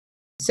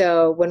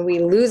So when we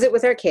lose it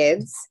with our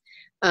kids,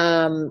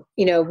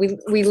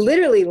 we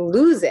literally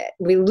lose it.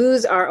 We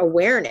lose our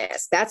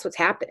awareness. That's what's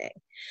happening.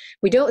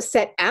 We don't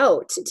set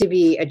out to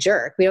be a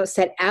jerk. We don't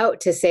set out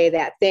to say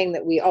that thing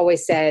that we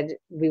always said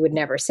we would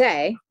never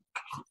say.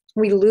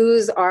 We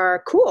lose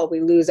our cool. We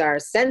lose our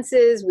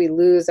senses. We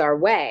lose our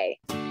way.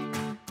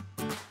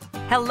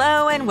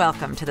 Hello and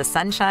welcome to the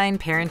Sunshine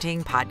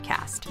Parenting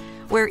Podcast,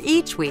 where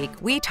each week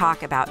we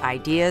talk about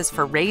ideas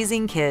for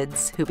raising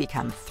kids who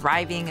become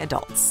thriving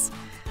adults.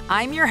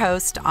 I'm your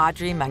host,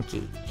 Audrey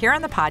Monkey. Here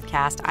on the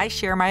podcast, I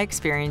share my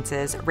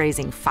experiences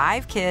raising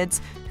 5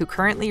 kids who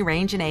currently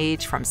range in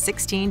age from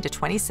 16 to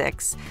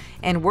 26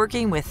 and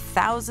working with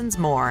thousands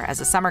more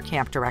as a summer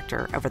camp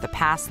director over the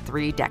past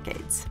 3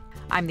 decades.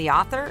 I'm the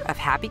author of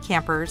Happy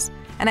Campers,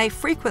 and I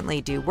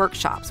frequently do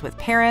workshops with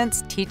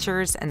parents,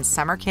 teachers, and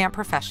summer camp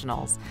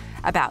professionals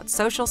about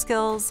social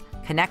skills,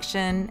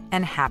 connection,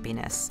 and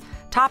happiness,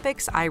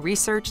 topics I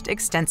researched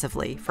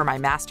extensively for my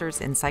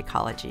master's in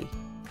psychology.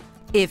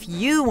 If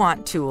you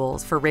want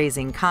tools for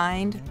raising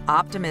kind,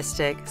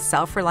 optimistic,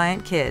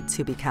 self-reliant kids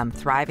who become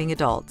thriving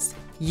adults,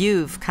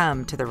 you've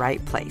come to the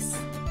right place.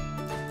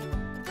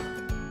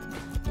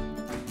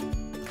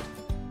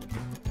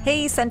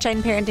 Hey,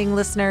 Sunshine Parenting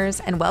listeners,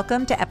 and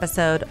welcome to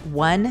episode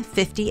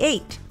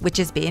 158, which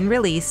is being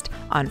released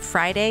on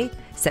Friday,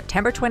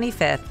 September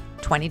 25th,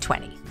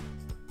 2020.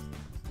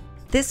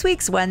 This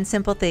week's One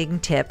Simple Thing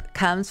tip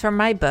comes from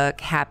my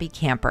book, Happy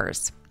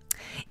Campers.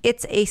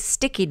 It's a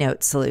sticky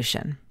note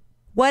solution.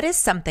 What is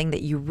something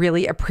that you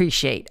really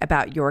appreciate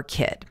about your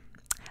kid?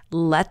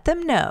 Let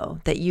them know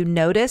that you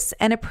notice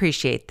and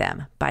appreciate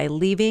them by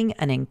leaving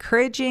an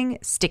encouraging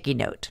sticky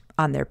note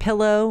on their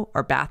pillow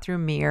or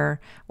bathroom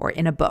mirror or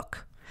in a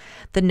book.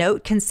 The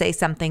note can say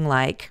something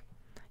like,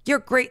 "Your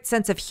great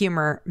sense of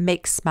humor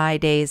makes my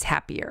days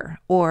happier,"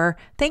 or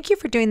 "Thank you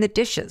for doing the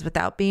dishes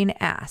without being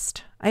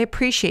asked. I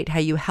appreciate how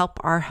you help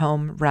our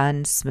home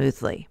run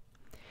smoothly."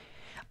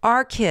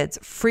 Our kids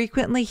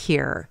frequently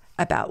hear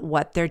about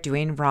what they're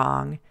doing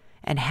wrong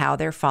and how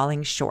they're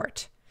falling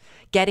short.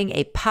 Getting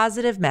a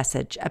positive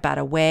message about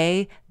a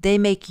way they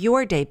make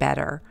your day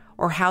better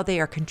or how they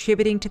are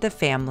contributing to the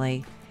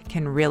family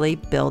can really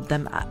build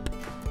them up.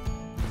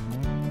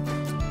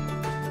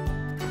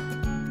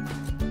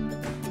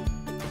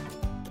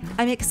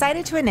 I'm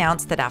excited to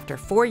announce that after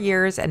 4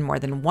 years and more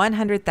than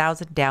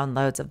 100,000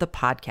 downloads of the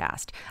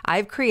podcast,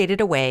 I've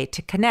created a way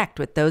to connect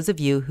with those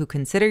of you who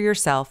consider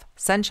yourself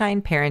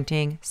Sunshine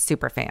Parenting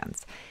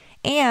superfans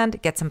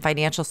and get some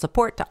financial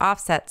support to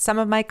offset some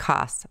of my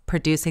costs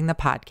producing the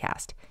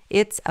podcast.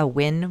 It's a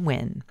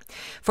win-win.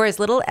 For as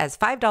little as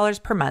 $5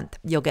 per month,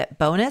 you'll get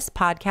bonus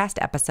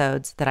podcast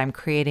episodes that I'm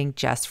creating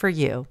just for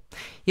you.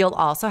 You'll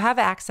also have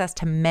access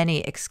to many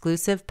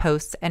exclusive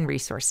posts and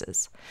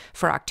resources.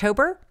 For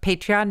October,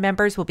 Patreon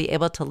members will be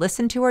able to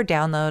listen to or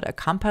download a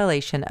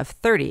compilation of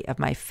 30 of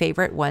my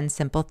favorite One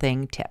Simple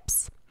Thing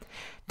tips.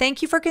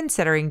 Thank you for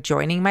considering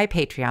joining my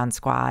Patreon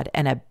squad,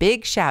 and a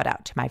big shout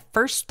out to my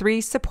first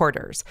 3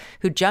 supporters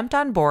who jumped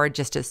on board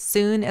just as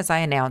soon as I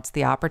announced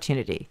the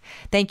opportunity.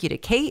 Thank you to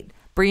Kate,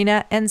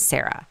 Brina, and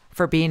Sarah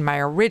for being my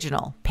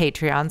original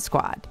Patreon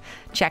squad.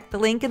 Check the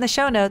link in the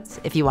show notes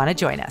if you want to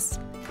join us.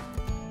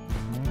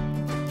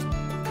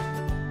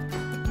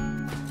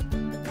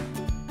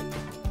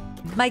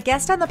 My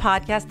guest on the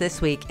podcast this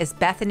week is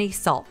Bethany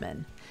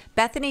Saltman.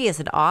 Bethany is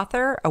an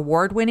author,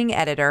 award-winning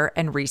editor,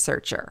 and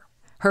researcher.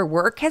 Her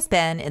work has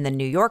been in The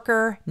New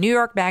Yorker, New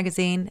York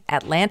Magazine,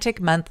 Atlantic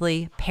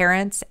Monthly,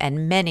 Parents,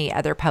 and many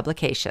other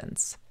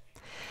publications.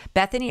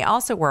 Bethany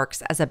also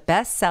works as a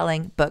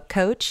best-selling book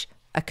coach,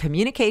 a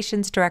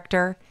communications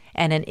director,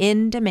 and an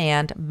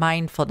in-demand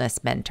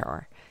mindfulness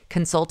mentor,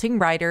 consulting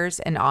writers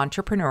and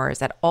entrepreneurs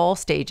at all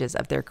stages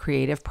of their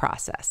creative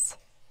process.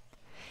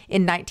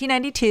 In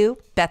 1992,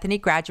 Bethany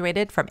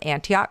graduated from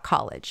Antioch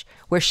College,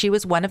 where she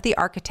was one of the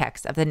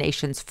architects of the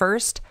nation's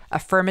first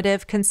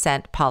affirmative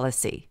consent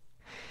policy.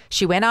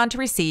 She went on to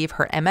receive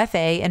her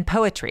MFA in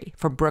poetry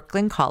from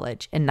Brooklyn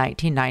College in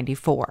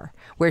 1994,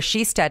 where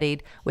she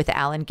studied with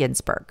Allen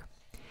Ginsberg.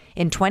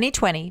 In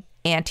 2020,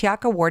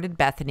 Antioch awarded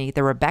Bethany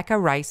the Rebecca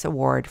Rice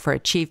Award for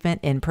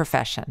Achievement in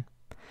Profession.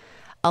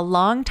 A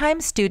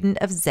longtime student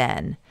of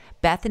Zen,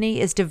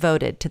 Bethany is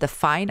devoted to the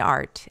fine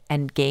art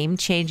and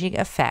game-changing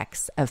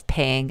effects of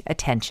paying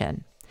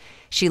attention.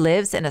 She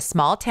lives in a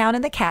small town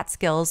in the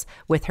Catskills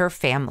with her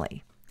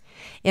family.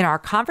 In our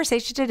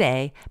conversation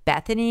today,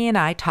 Bethany and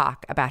I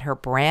talk about her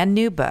brand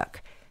new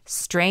book,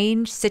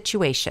 Strange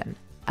Situation: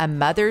 A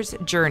Mother's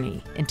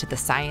Journey into the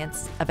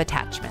Science of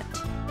Attachment.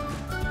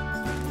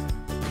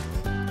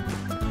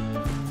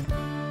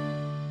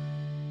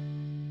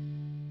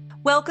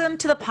 Welcome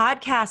to the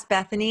podcast,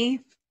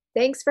 Bethany.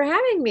 Thanks for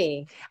having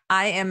me.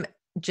 I am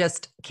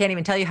can't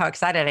even tell you how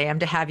excited I am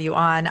to have you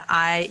on.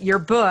 Your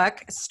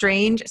book,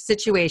 Strange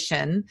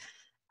Situation: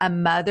 A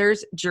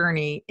Mother's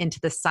Journey into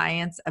the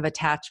Science of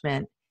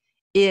Attachment,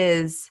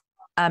 is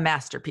a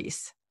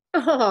masterpiece.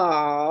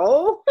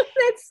 Oh,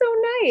 that's so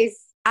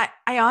nice.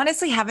 I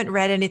honestly haven't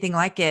read anything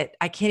like it.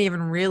 I can't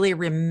even really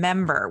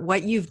remember.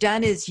 What you've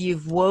done is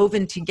you've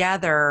woven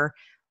together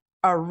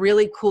a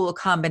really cool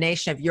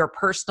combination of your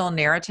personal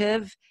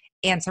narrative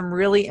and some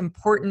really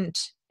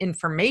important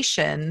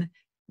information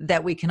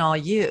that we can all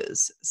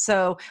use.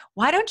 So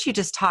why don't you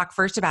just talk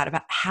first about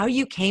how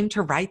you came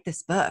to write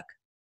this book?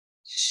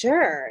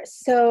 Sure.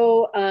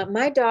 So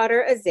my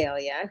daughter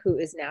Azalea, who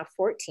is now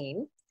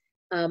 14,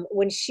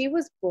 when she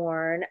was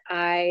born,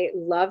 I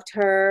loved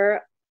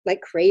her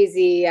like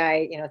crazy.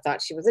 I,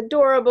 thought she was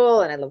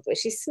adorable, and I loved the way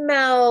she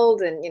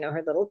smelled, and,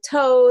 her little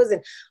toes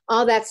and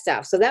all that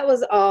stuff. So that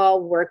was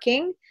all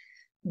working.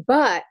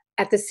 But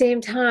at the same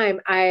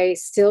time, I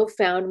still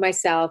found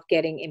myself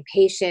getting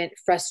impatient,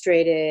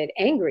 frustrated,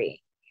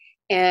 angry.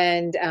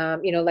 And,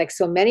 like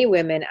so many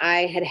women,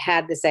 I had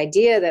had this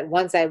idea that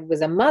once I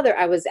was a mother,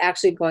 I was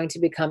actually going to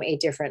become a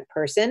different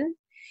person.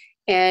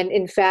 And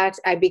in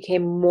fact, I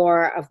became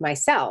more of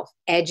myself,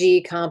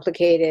 edgy,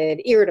 complicated,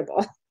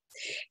 irritable.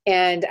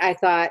 And I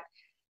thought,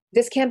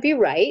 this can't be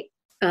right.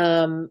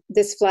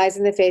 This flies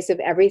in the face of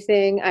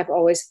everything I've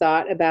always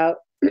thought about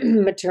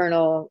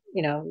maternal,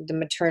 the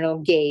maternal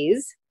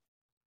gaze.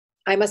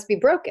 I must be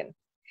broken.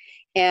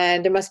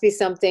 And there must be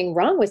something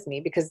wrong with me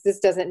because this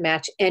doesn't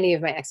match any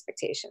of my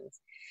expectations.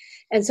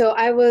 And so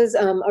I was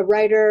a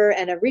writer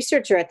and a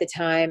researcher at the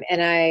time,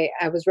 and I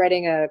was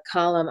writing a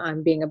column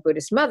on being a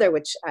Buddhist mother,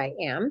 which I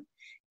am.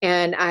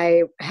 And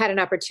I had an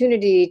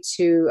opportunity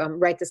to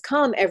write this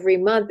column every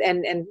month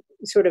and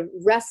sort of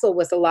wrestle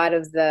with a lot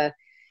of the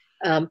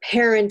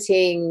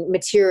parenting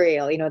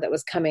material, that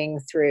was coming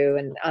through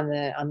and on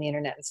the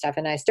internet and stuff.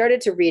 And I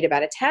started to read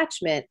about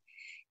attachment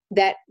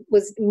that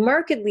was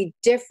markedly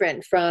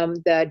different from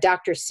the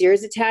Dr.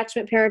 Sears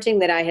attachment parenting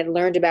that I had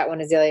learned about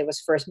when Azalea was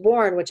first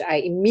born, which I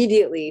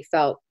immediately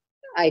felt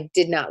I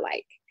did not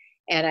like.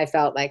 And I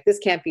felt like this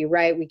can't be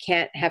right. We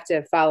can't have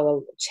to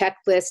follow a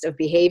checklist of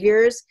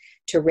behaviors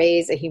to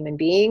raise a human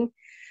being.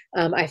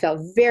 I felt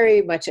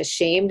very much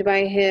ashamed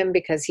by him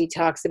because he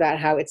talks about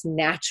how it's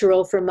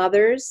natural for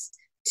mothers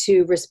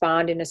to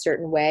respond in a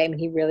certain way. I mean,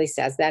 he really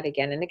says that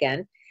again and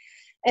again.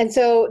 And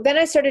so then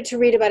I started to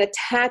read about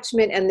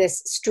attachment and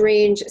this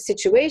strange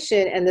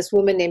situation, and this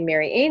woman named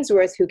Mary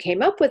Ainsworth who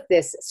came up with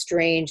this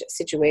strange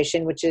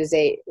situation, which is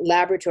a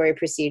laboratory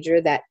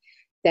procedure that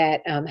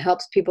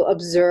helps people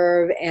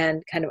observe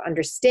and kind of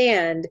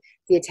understand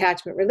the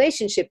attachment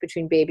relationship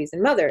between babies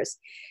and mothers.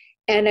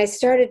 And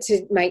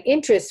my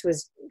interest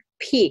was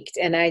piqued,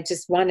 and I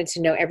just wanted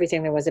to know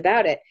everything there was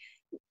about it.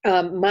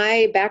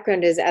 My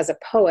background is as a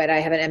poet. I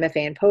have an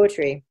MFA in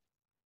poetry.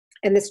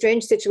 And the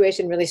strange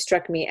situation really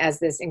struck me as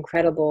this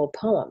incredible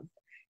poem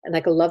and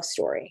like a love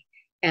story.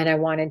 And I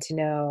wanted to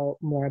know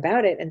more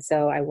about it. And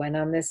so I went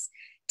on this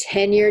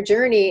 10-year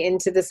journey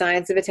into the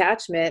science of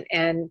attachment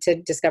and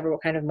to discover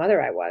what kind of mother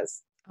I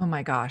was. Oh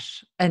my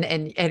gosh.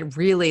 And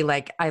really,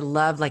 like, I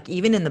love, like,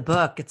 even in the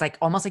book, it's like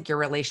almost like your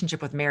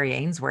relationship with Mary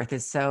Ainsworth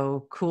is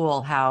so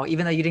cool, how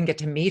even though you didn't get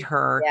to meet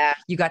her, Yeah,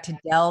 you got to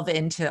delve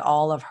into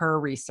all of her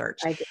research.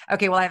 I did.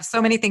 Okay. Well, I have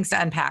so many things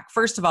to unpack.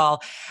 First of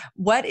all,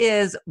 what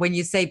is, when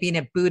you say being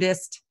a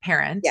Buddhist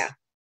parent, Yeah.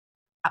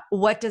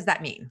 What does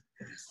that mean?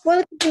 Well,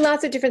 it can mean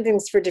lots of different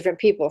things for different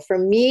people. For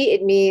me,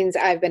 it means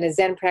I've been a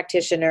Zen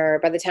practitioner.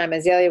 By the time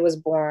Azalea was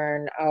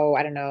born,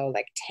 I don't know,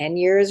 like 10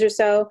 years or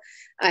so,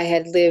 I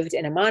had lived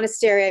in a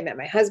monastery. I met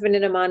my husband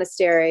in a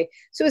monastery.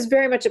 So it was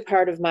very much a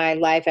part of my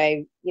life.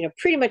 I,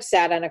 pretty much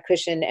sat on a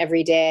cushion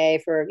every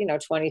day for,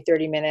 20,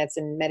 30 minutes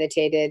and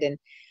meditated and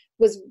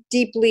was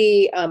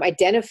deeply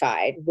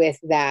identified with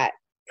that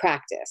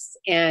practice.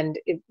 And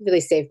it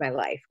really saved my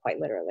life, quite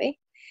literally.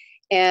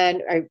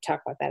 And I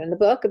talk about that in the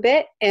book a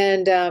bit.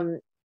 And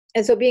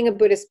so being a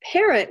Buddhist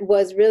parent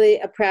was really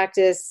a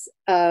practice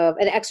of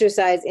an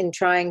exercise in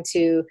trying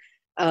to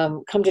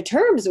come to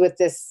terms with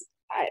this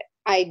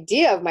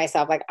idea of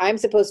myself. Like I'm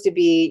supposed to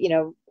be,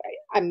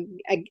 I'm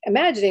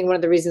imagining one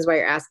of the reasons why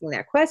you're asking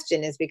that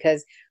question is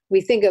because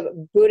we think of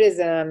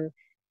Buddhism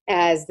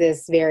as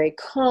this very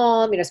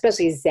calm,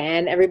 especially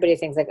Zen. Everybody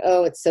thinks like,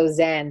 oh, it's so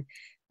Zen.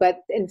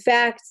 But in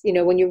fact,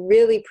 when you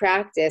really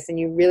practice and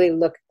you really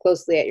look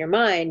closely at your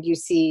mind, you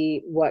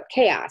see what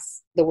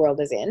chaos the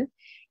world is in,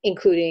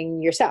 including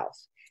yourself.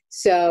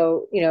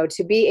 So,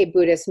 to be a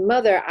Buddhist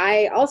mother,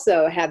 I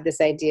also had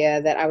this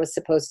idea that I was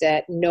supposed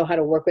to know how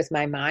to work with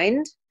my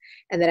mind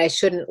and that I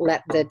shouldn't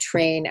let the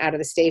train out of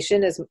the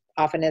station as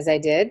often as I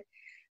did.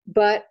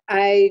 But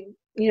I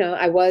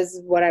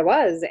was what I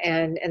was.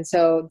 And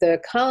so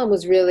the column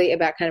was really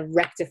about kind of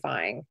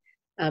rectifying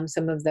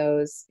some of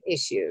those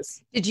issues.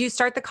 Did you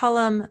start the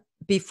column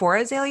before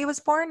Azalea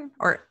was born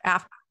or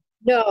after?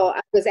 No,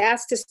 I was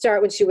asked to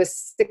start when she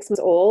was 6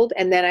 months old,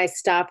 and then I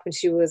stopped when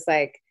she was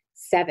like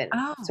 7.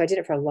 Oh, so I did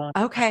it for a long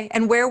time. Okay.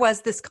 And where was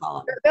this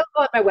column? It's available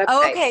on my website.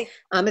 Oh, okay.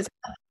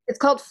 It's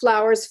called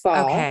Flowers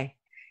Fall. Okay.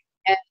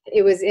 And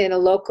it was in a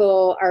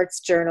local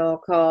arts journal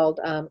called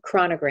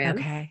Chronogram.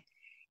 Okay.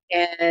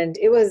 And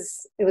it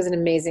was an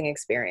amazing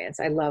experience.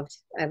 I loved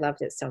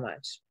it so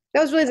much.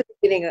 That was really the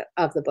beginning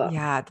of the book.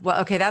 Yeah. Well,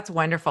 okay. That's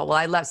wonderful.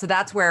 Well, so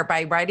that's where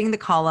by writing the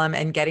column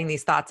and getting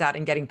these thoughts out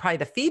and getting probably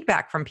the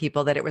feedback from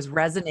people that it was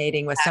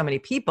resonating with so many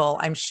people,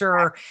 I'm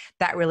sure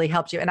that really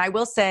helped you. And I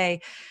will say,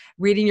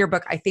 reading your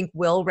book, I think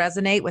will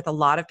resonate with a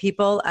lot of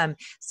people.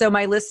 So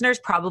my listeners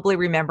probably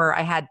remember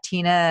I had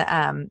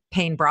Tina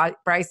Payne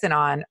Bryson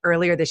on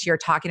earlier this year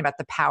talking about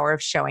the power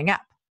of showing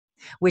up,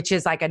 which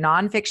is like a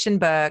nonfiction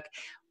book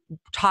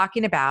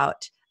talking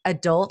about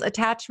adult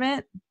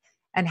attachment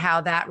and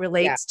how that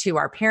relates to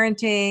our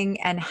parenting,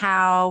 and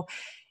how,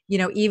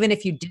 even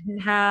if you didn't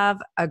have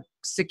a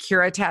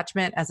secure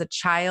attachment as a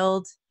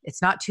child,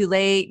 it's not too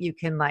late. You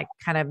can like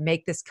kind of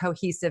make this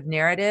cohesive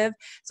narrative.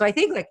 So I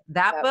think like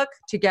that book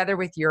together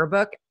with your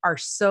book are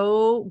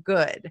so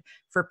good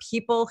for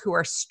people who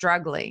are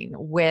struggling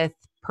with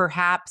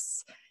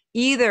perhaps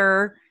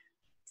either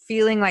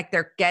feeling like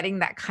they're getting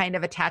that kind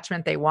of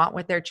attachment they want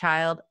with their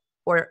child,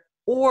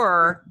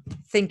 or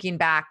thinking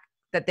back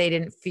that they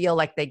didn't feel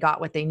like they got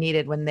what they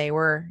needed when they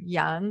were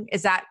young.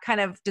 Does that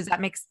kind of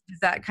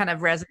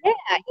resonate?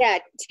 Yeah.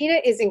 Tina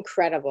is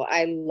incredible.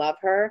 I love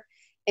her.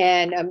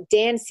 And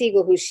Dan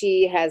Siegel, who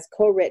she has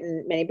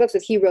co-written many books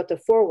with, he wrote the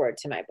foreword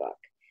to my book.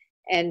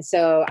 And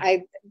so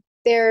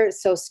they're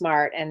so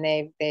smart, and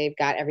they've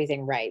got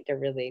everything right.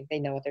 They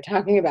know what they're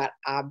talking about,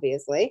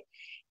 obviously.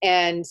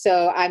 And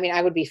so, I mean,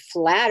 I would be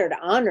flattered,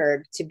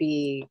 honored to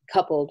be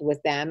coupled with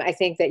them. I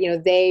think that,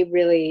 they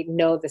really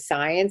know the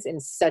science in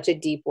such a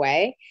deep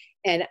way.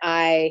 And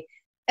I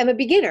am a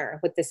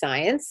beginner with the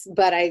science,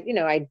 but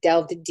I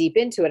delved deep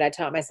into it. I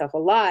taught myself a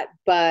lot,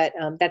 but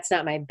that's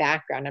not my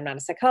background. I'm not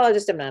a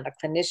psychologist. I'm not a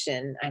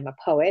clinician. I'm a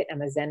poet.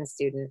 I'm a Zen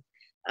student.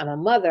 I'm a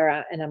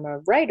mother, and I'm a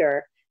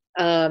writer.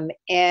 So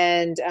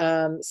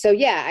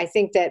yeah, I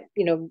think that,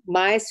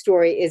 my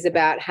story is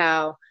about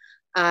how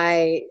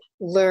I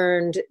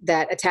learned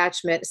that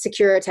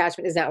secure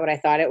attachment is not what I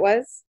thought it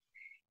was.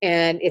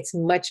 And it's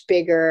much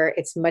bigger.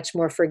 It's much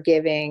more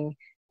forgiving.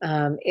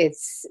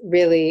 It's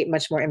really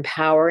much more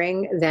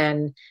empowering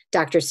than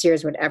Dr.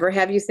 Sears would ever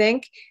have you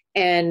think,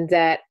 and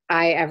that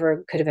I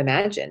ever could have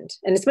imagined.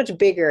 And it's much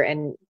bigger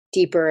and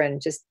deeper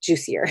and just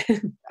juicier.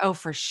 Oh,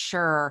 for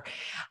sure.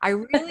 I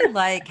really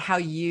like how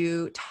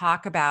you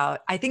talk about,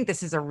 I think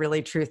this is a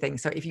really true thing.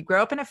 So if you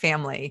grow up in a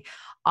family,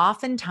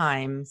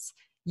 oftentimes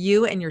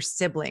you and your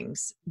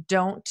siblings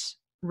don't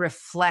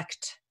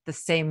reflect the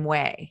same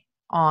way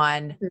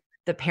on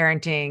the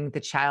parenting, the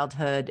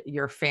childhood,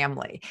 your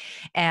family.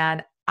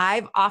 And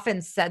I've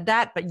often said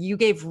that, but you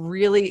gave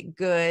really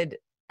good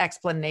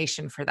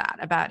explanation for that,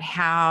 about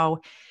how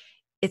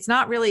it's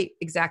not really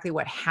exactly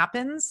what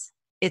happens.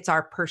 It's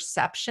our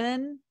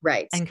perception,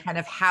 right? And kind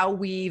of how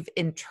we've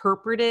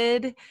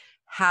interpreted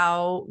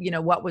how,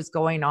 what was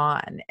going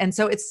on. And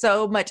so it's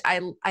so much,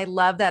 I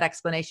love that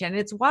explanation. And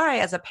it's why,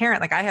 as a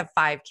parent, like I have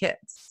 5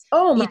 kids.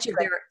 Oh, each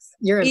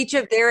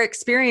of their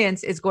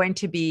experience is going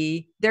to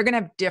be, they're going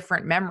to have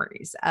different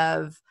memories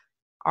of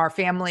our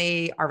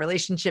family, our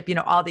relationship,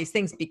 all these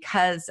things,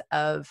 because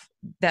of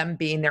them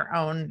being their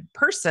own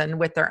person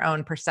with their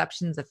own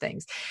perceptions of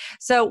things.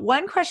 So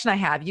one question I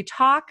have, you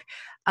talk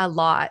a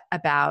lot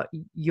about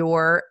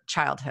your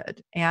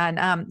childhood, and,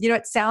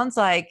 it sounds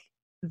like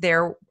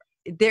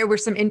there were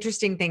some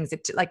interesting things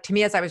that, like, to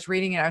me, as I was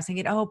reading it, I was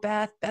thinking, oh,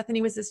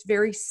 Bethany was this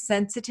very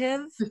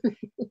sensitive,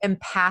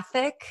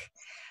 empathic,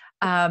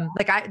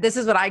 this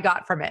is what I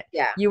got from it.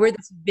 Yeah. You were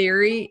this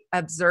very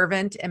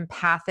observant,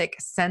 empathic,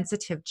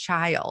 sensitive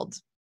child.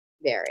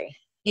 Very.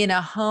 In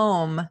a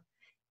home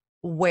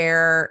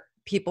where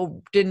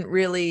people didn't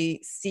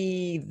really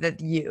see that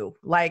you,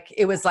 like,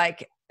 it was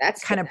like,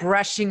 that's kind of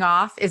brushing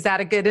off. Is that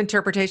a good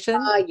interpretation?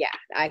 Yeah,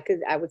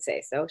 I would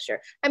say so.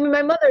 Sure. I mean,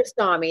 my mother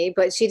saw me,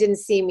 but she didn't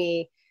see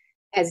me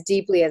as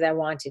deeply as I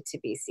wanted to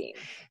be seen.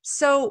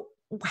 So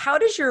how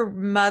does your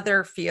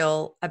mother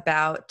feel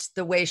about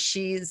the way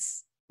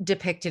she's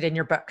depicted in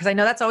your book? Because I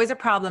know that's always a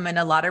problem, and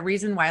a lot of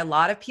reason why a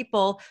lot of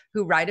people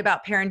who write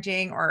about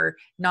parenting or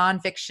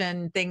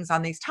nonfiction things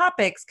on these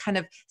topics kind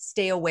of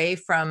stay away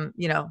from,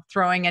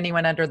 throwing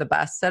anyone under the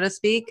bus, so to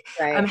speak.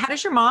 Right. How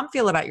does your mom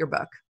feel about your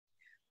book?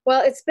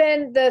 Well, it's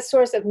been the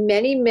source of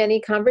many, many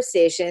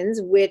conversations,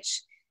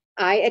 which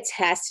I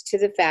attest to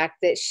the fact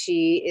that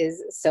she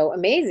is so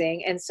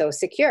amazing and so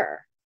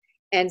secure.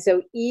 And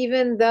so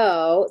even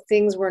though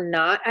things were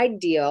not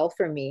ideal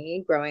for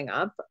me growing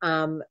up,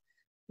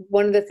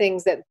 one of the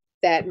things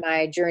that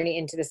my journey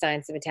into the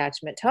science of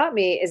attachment taught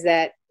me is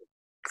that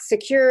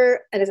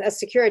a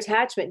secure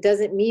attachment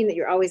doesn't mean that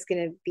you're always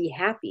going to be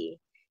happy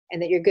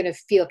and that you're going to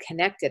feel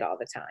connected all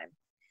the time.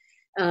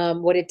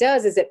 What it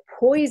does is it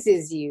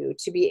poises you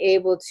to be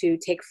able to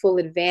take full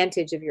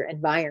advantage of your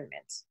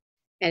environment.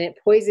 And it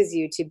poises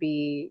you to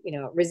be,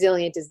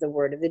 resilient is the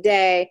word of the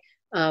day.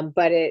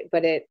 But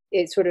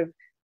it sort of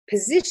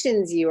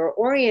positions you or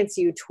orients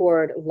you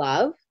toward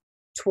love,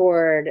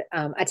 toward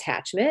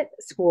attachment,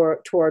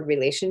 toward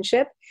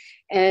relationship.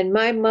 And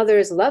my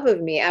mother's love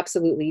of me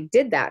absolutely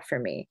did that for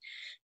me.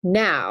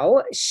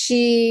 Now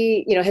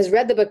she, has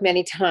read the book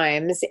many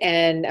times,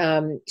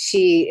 and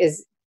she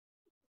is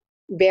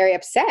very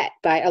upset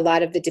by a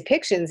lot of the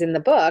depictions in the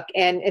book.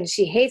 And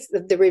she hates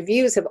the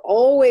reviews have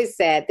always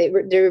said, the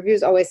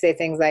reviews always say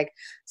things like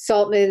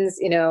Saltman's,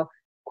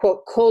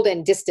 quote, cold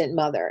and distant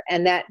mother.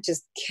 And that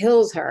just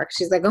kills her.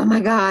 She's like, oh my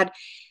God.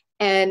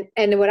 And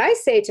what I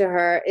say to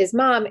her is,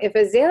 Mom, if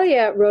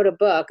Azalea wrote a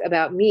book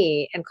about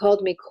me and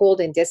called me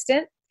cold and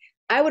distant,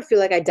 I would feel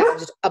like I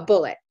dodged a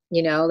bullet,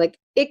 like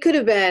it could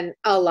have been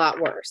a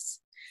lot worse.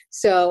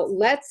 So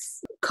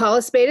let's call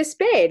a spade a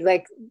spade.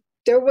 Like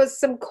there was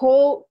some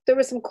cold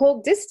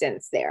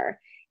distance there.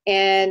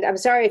 And I'm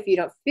sorry if you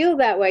don't feel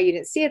that way, you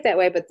didn't see it that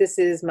way, but this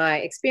is my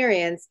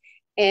experience.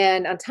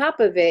 And on top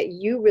of it,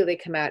 you really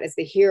come out as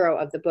the hero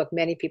of the book.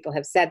 Many people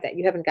have said that.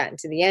 You haven't gotten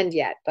to the end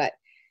yet, but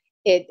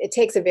it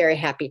takes a very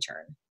happy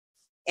turn.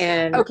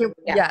 And okay.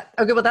 Yeah.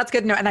 Okay. Well, that's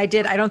good. No, and I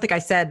don't think I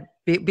said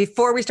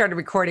before we started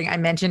recording, I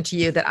mentioned to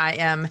you that I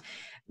am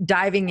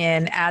diving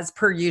in as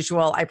per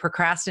usual. I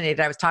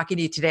procrastinated. I was talking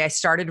to you today. I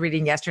started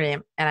reading yesterday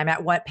and I'm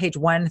at page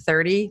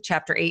 130,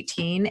 chapter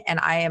 18. And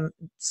I am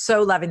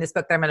so loving this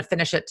book that I'm going to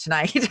finish it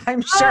tonight.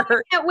 I'm sure.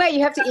 I can't wait. You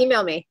have to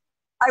email me.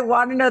 I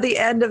want to know the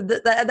end of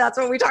that's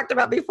what we talked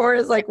about before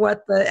is like but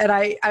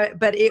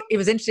it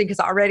was interesting because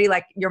already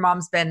like your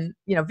mom's been,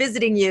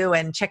 visiting you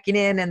and checking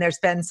in, and there's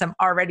been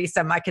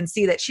I can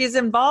see that she's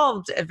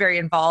very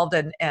involved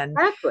and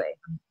exactly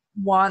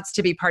wants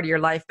to be part of your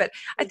life. But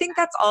I think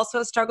that's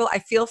also a struggle. I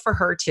feel for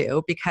her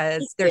too,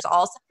 because there's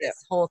also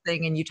this whole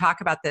thing, and you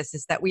talk about this,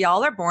 is that we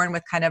all are born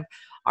with kind of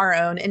our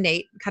own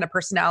innate kind of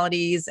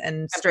personalities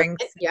and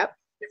strengths. Yep.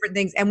 Different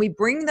things. And we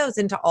bring those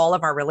into all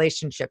of our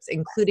relationships,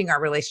 including our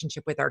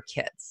relationship with our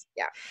kids.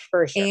 Yeah,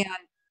 for sure.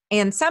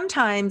 And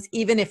sometimes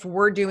even if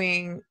we're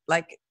doing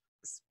like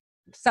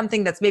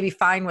something that's maybe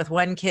fine with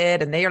one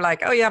kid and they are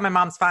like, oh yeah, my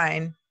mom's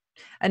fine,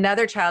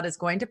 another child is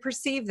going to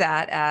perceive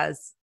that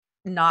as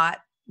not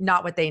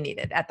what they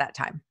needed at that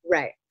time.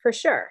 Right. For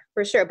sure.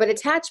 But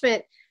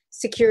attachment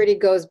security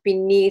goes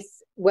beneath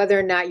whether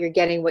or not you're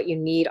getting what you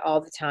need all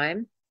the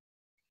time.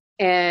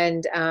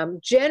 And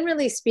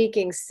generally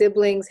speaking,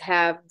 siblings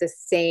have the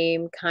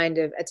same kind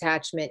of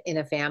attachment in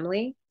a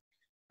family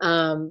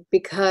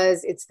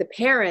because it's the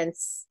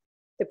parents,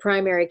 the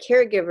primary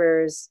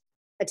caregivers'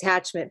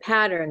 attachment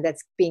pattern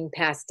that's being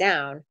passed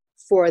down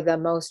for the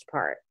most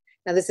part.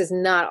 Now, this is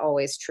not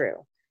always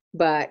true,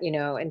 but,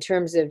 in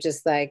terms of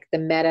just like the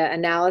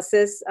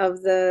meta-analysis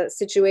of the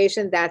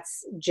situation,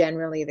 that's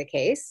generally the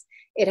case.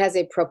 It has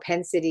a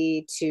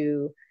propensity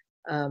to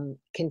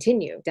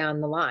continue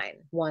down the line,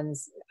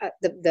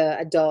 the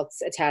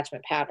adult's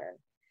attachment pattern.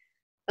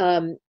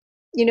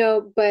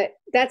 But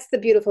that's the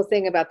beautiful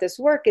thing about this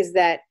work, is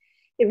that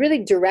it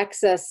really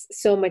directs us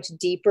so much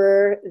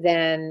deeper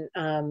than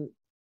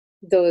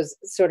those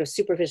sort of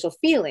superficial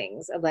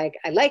feelings of like,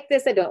 I like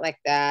this, I don't like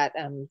that.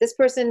 This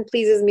person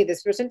pleases me,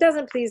 this person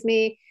doesn't please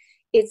me.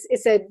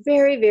 It's a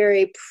very,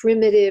 very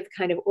primitive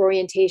kind of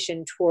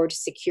orientation toward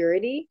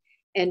security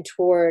and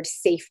toward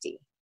safety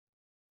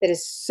that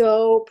is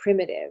so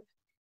primitive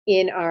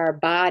in our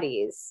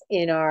bodies,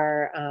 in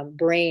our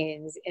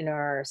brains, in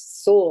our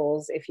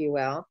souls, if you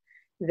will,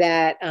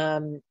 that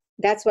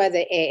that's why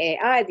the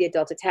AAI, the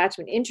Adult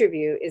Attachment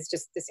Interview, is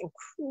just this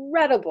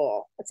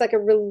incredible, it's like a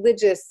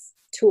religious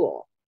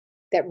tool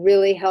that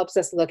really helps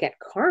us look at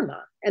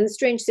karma and the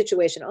strange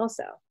situation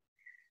also.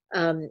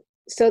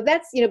 So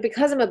that's,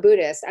 because I'm a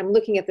Buddhist, I'm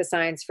looking at the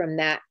science from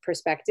that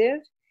perspective.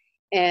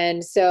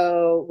 And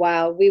so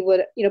while we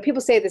would,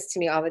 people say this to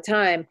me all the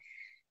time,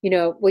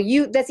 well,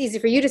 that's easy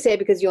for you to say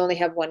because you only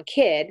have one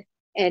kid,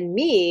 and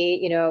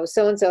me,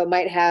 so-and-so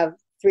might have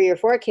 3 or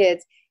 4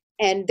 kids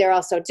and they're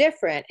all so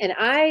different. And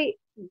I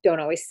don't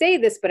always say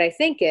this, but I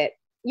think it,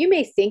 you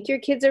may think your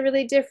kids are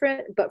really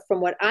different, but from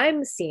what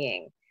I'm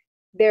seeing,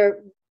 they're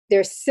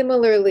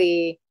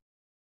similarly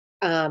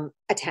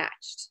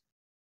attached,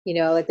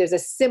 like there's a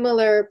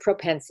similar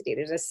propensity,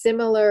 there's a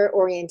similar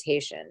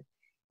orientation.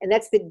 And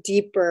that's the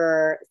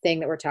deeper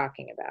thing that we're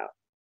talking about.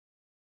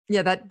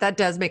 Yeah, that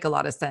does make a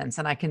lot of sense.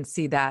 And I can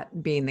see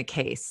that being the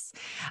case.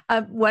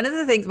 One of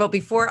the things, well,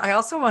 before I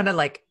also want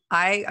to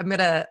I'm going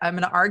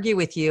to argue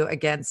with you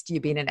against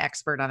you being an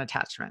expert on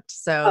attachment.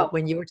 So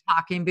when you were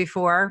talking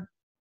before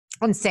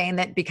and saying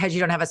that because you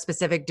don't have a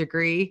specific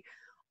degree,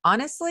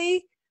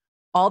 honestly,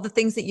 all the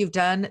things that you've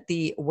done,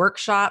 the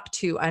workshop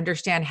to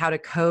understand how to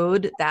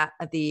code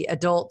the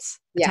adult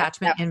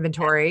attachment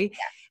inventory,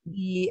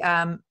 the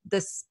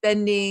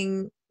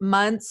spending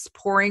months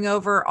poring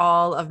over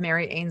all of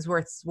Mary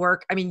Ainsworth's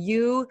work. I mean,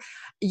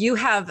 you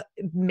have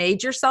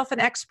made yourself an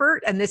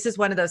expert. And this is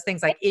one of those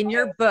things, like in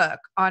your book,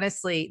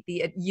 honestly,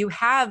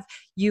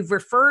 you've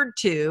referred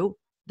to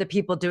the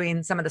people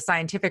doing some of the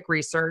scientific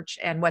research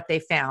and what they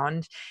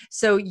found.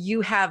 So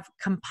you have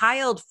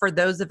compiled, for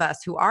those of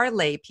us who are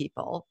lay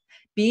people,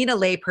 being a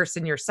lay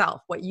person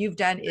yourself, what you've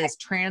done is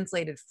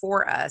translated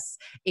for us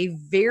a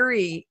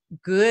very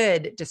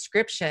good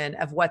description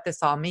of what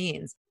this all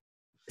means.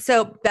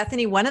 So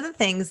Bethany, one of the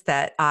things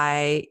that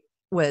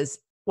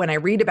when I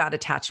read about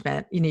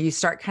attachment, you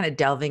start kind of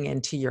delving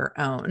into your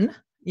own,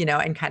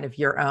 and kind of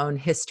your own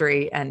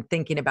history and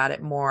thinking about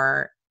it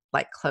more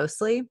like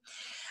closely.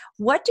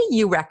 What do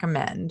you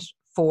recommend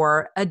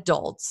for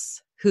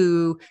adults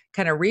who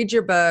kind of read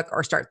your book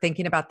or start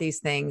thinking about these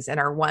things and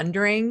are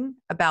wondering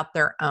about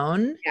their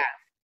own?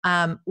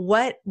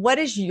 What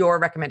is your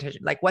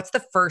recommendation? Like, what's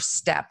the first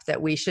step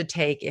that we should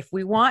take if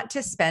we want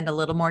to spend a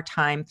little more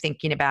time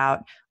thinking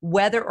about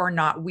whether or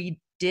not we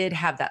did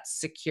have that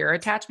secure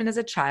attachment as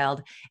a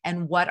child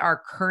and what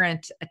our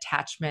current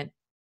attachment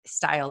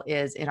style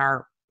is in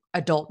our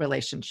adult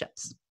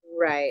relationships?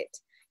 Right.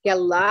 Yeah,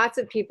 lots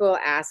of people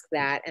ask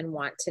that and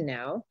want to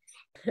know.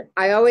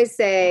 I always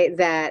say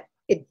that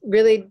it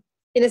really,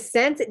 in a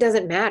sense, it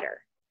doesn't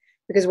matter,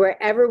 because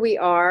wherever we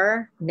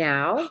are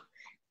now,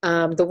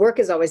 the work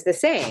is always the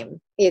same.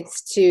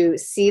 It's to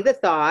see the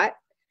thought,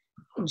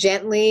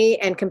 gently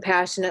and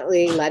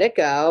compassionately let it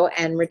go,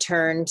 and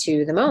return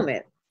to the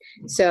moment.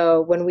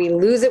 So when we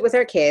lose it with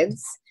our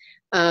kids,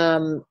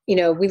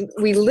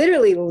 we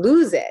literally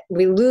lose it.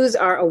 We lose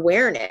our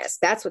awareness.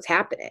 That's what's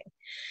happening.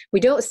 We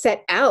don't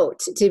set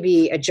out to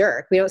be a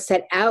jerk. We don't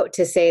set out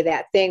to say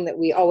that thing that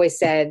we always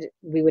said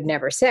we would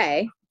never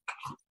say.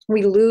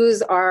 We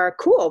lose our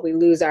cool. We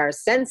lose our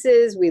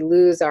senses. We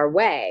lose our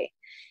way.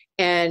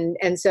 And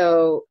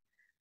so,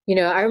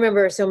 I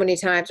remember so many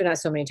times, or not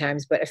so many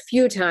times, but a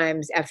few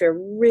times after a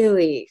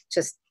really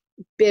just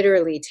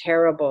bitterly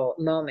terrible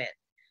moment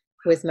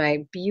with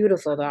my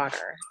beautiful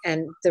daughter,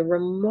 and the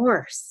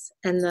remorse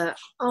and the,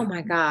 oh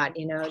my God,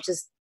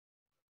 just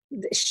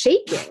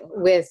shaking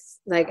with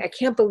like, I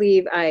can't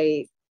believe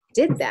I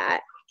did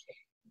that.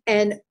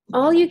 And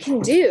all you can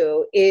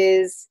do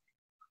is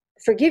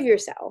forgive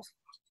yourself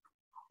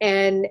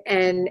and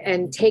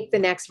take the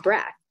next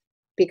breath,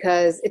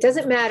 because it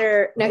doesn't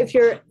matter. Now, if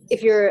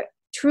you're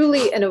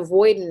truly an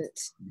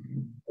avoidant,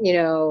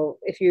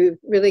 if you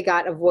really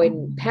got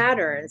avoidant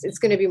patterns, it's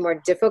going to be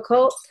more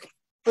difficult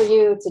for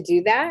you to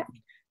do that.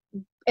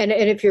 And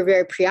if you're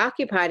very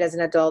preoccupied as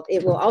an adult,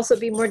 it will also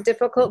be more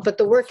difficult, but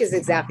the work is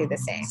exactly the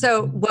same.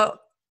 So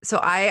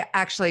I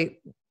actually,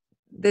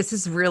 this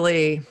is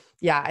really,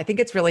 I think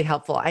it's really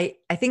helpful. I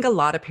think a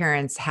lot of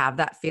parents have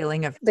that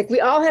feeling of like, we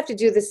all have to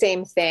do the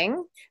same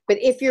thing, but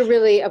if you're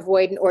really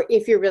avoidant or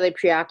if you're really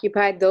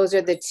preoccupied, those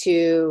are the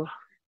two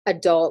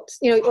adult,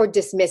 or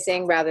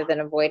dismissing rather than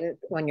avoidant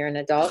when you're an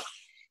adult.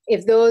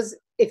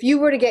 If you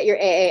were to get your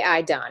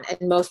AAI done,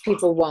 and most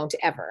people won't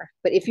ever,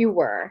 but if you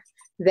were,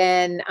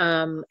 then,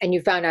 and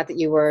you found out that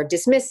you were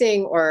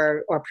dismissing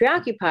or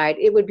preoccupied,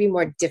 it would be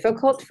more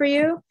difficult for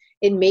you.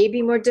 It may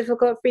be more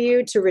difficult for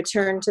you to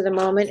return to the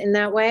moment in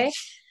that way,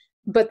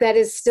 but that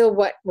is still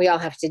what we all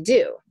have to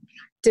do.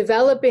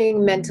 Developing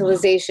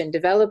mentalization,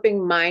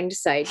 developing mind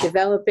sight,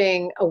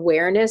 developing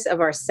awareness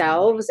of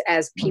ourselves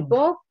as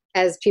people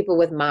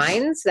with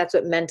minds. That's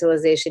what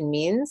mentalization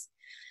means.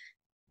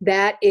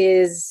 That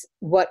is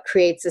what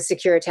creates a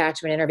secure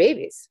attachment in our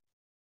babies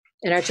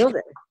and our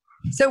children.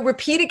 So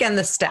repeat again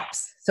the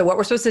steps. So what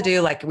we're supposed to do,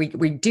 like we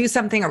do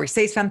something or we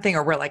say something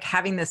or we're like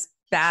having this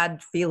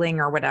bad feeling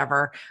or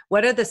whatever.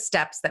 What are the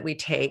steps that we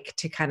take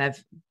to kind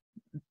of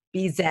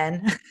be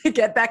zen,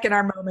 get back in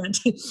our moment?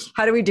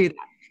 How do we do that?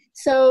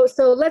 So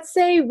let's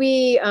say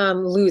we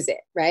lose it,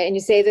 right? And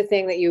you say the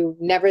thing that you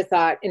never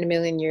thought in a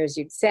million years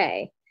you'd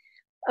say.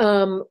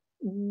 The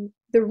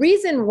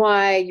reason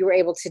why you were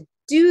able to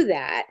do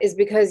that is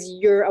because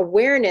your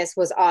awareness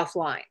was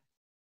offline.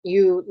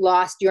 You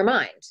lost your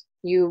mind.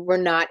 You were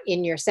not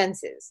in your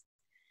senses.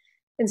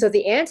 And so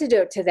the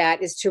antidote to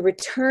that is to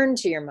return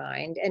to your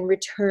mind and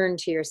return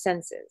to your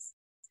senses.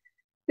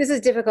 This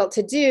is difficult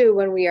to do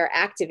when we are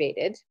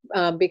activated,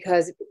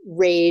 because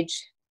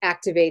rage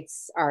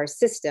activates our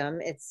system.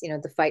 It's,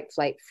 the fight,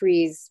 flight,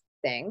 freeze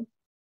thing.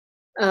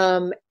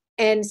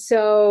 And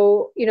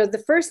so,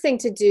 the first thing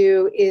to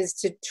do is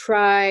to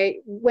try,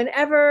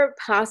 whenever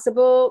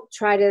possible,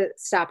 try to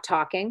stop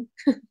talking.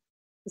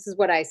 This is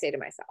what I say to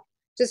myself.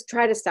 Just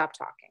try to stop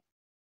talking.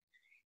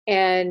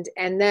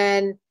 And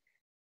then,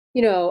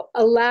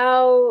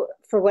 allow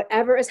for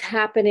whatever is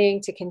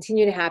happening to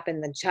continue to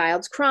happen. The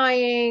child's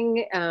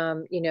crying,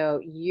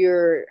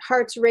 your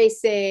heart's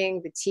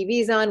racing, the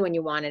TV's on when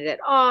you wanted it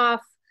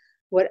off,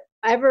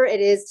 whatever it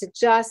is, to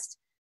just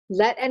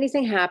let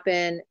anything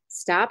happen,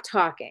 stop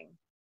talking.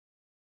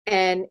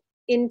 And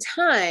in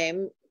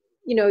time,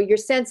 your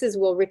senses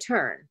will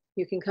return.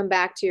 You can come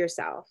back to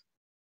yourself.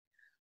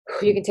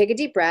 You can take a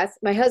deep breath.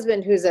 My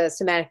husband, who's a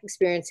somatic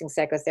experiencing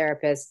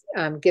psychotherapist,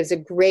 gives a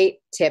great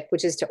tip,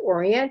 which is to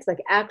orient, like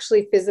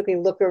actually physically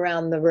look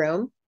around the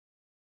room.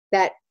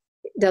 That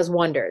does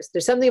wonders.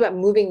 There's something about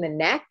moving the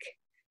neck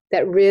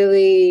that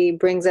really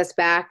brings us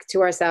back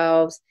to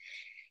ourselves.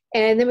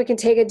 And then we can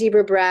take a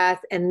deeper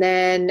breath, and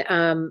then,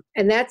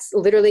 and that's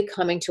literally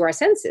coming to our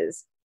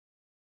senses.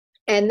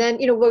 And then,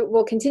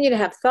 we'll continue to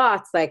have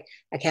thoughts like,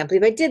 I can't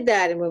believe I did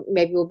that. And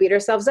maybe we'll beat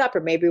ourselves up, or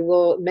maybe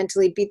we'll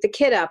mentally beat the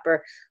kid up,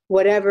 or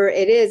whatever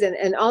it is.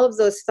 And all of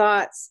those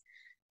thoughts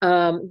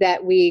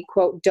that we,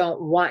 quote,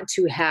 don't want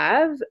to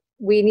have,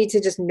 we need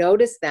to just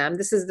notice them.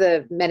 This is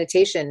the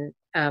meditation,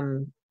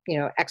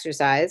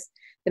 exercise.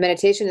 The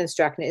meditation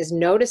instruction is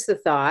notice the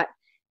thought,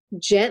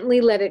 gently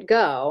let it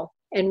go,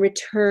 and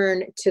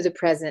return to the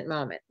present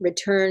moment.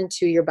 Return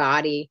to your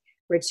body,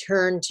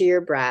 return to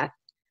your breath,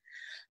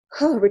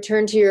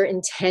 return to your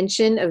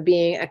intention of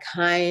being a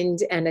kind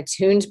and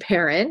attuned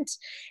parent.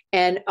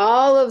 And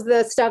all of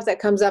the stuff that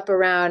comes up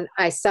around,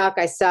 I suck,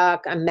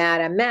 I'm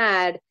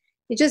mad,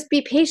 you just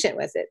be patient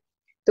with it.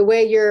 The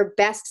way your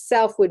best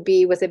self would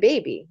be with a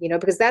baby,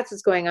 because that's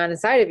what's going on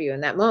inside of you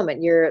in that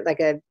moment. You're like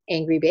an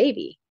angry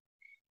baby.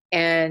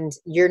 And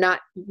you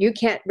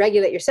can't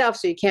regulate yourself,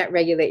 so you can't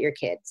regulate your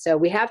kid. So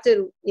we have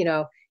to,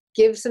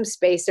 give some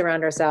space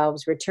around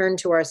ourselves, return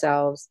to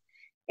ourselves.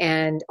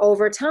 And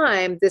over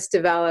time, this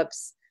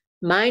develops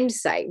mind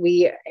sight.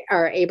 We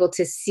are able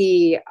to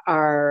see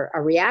our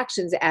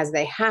reactions as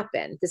they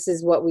happen. This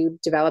is what we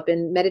develop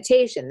in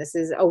meditation. This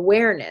is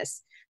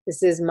awareness.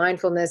 This is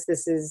mindfulness.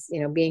 This is,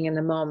 being in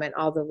the moment,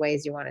 all the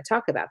ways you want to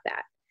talk about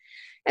that.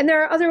 And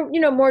there are other,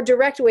 more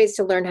direct ways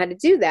to learn how to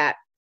do that.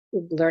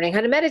 Learning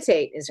how to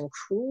meditate is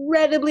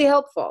incredibly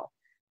helpful.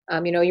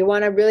 You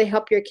want to really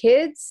help your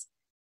kids,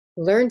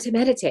 learn to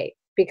meditate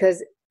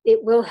because it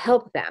will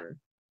help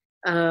them.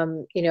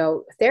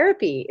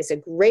 Therapy is a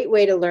great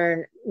way to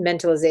learn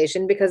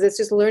mentalization because it's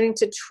just learning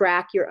to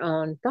track your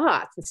own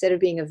thoughts instead of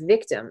being a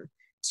victim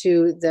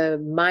to the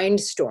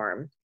mind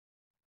storm.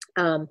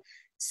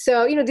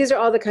 So, these are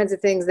all the kinds of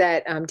things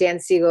that Dan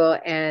Siegel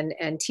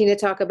and Tina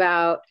talk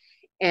about.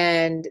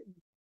 And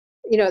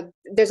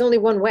there's only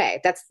one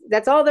way.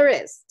 That's all there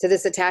is to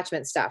this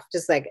attachment stuff.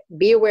 Just like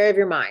be aware of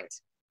your mind.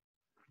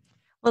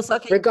 Well, so,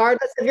 okay.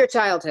 Regardless of your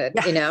childhood,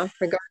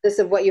 regardless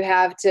of what you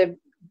have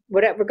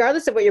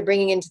regardless of what you're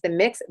bringing into the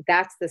mix,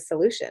 that's the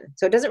solution.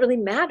 So it doesn't really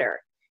matter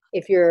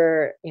if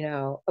you're,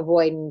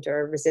 avoidant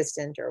or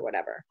resistant or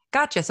whatever.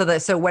 Gotcha.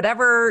 So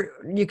whatever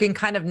you can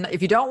kind of,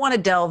 if you don't want to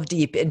delve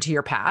deep into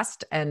your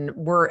past and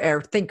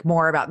or think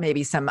more about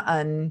maybe some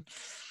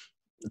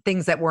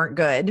things that weren't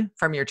good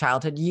from your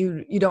childhood,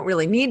 you don't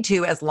really need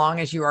to, as long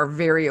as you are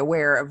very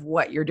aware of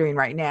what you're doing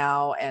right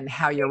now and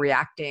how you're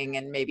reacting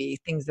and maybe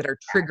things that are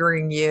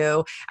triggering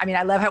you. I mean,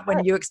 I love how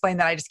when you explain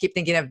that, I just keep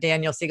thinking of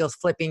Daniel Siegel's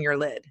flipping your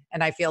lid.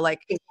 And I feel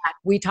like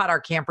we taught our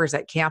campers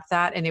at camp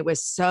that, and it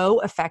was so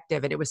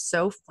effective. And it was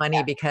so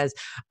funny because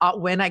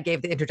when I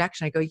gave the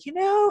introduction, I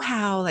go,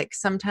 how like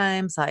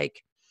sometimes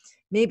like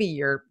maybe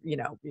your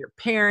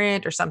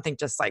parent or something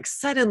just like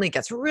suddenly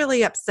gets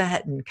really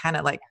upset and kind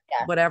of like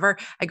whatever.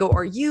 I go,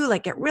 or you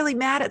like get really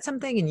mad at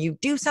something and you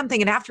do something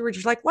and afterwards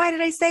you're like, why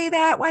did I say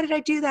that? Why did I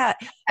do that?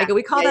 I go,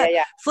 we call that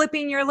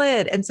flipping your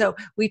lid. And so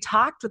we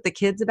talked with the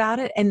kids about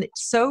it and it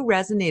so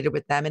resonated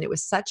with them. And it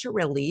was such a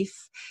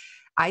relief,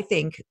 I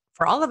think,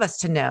 for all of us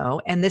to know.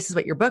 And this is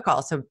what your book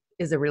also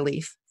is a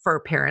relief for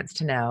parents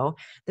to know,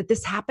 that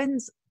this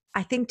happens,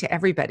 I think, to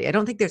everybody. I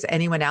don't think there's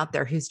anyone out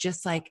there who's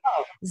just like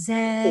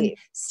zen,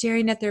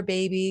 staring at their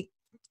baby,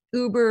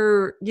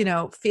 uber,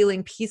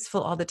 feeling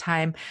peaceful all the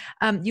time.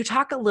 You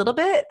talk a little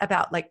bit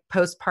about like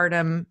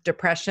postpartum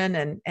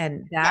depression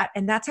and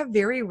that's a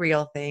very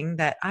real thing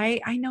that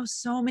I know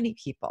so many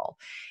people,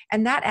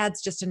 and that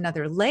adds just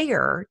another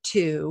layer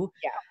to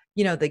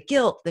the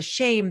guilt, the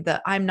shame,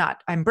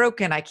 I'm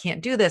broken. I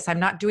can't do this. I'm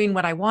not doing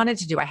what I wanted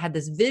to do. I had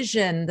this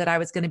vision that I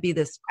was going to be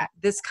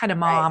this kind of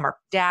mom or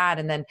dad.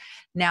 And then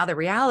now the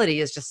reality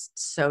is just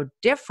so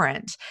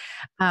different.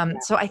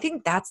 So I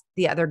think that's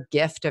the other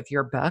gift of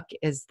your book,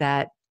 is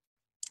that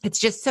it's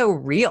just so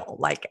real,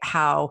 like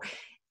how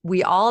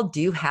we all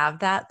do have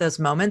those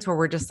moments where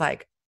we're just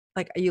like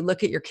you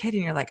look at your kid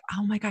and you're like,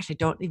 oh my gosh, I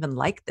don't even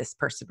like this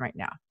person right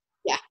now.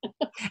 Yeah.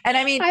 And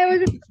I mean,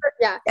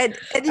 And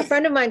a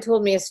friend of mine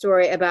told me a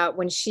story about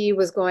when she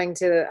was going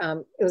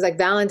to, it was like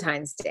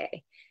Valentine's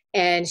Day,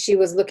 and she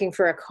was looking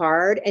for a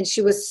card, and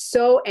she was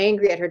so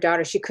angry at her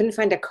daughter. She couldn't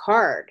find a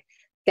card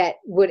that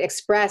would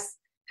express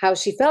how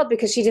she felt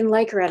because she didn't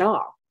like her at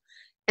all.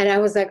 And I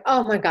was like,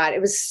 oh my God, it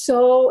was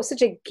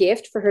such a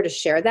gift for her to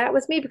share that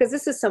with me, because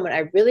this is someone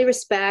I really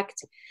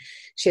respect.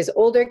 She has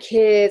older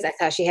kids. I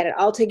thought she had it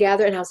all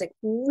together. And I was like,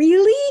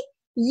 really?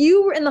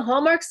 You were in the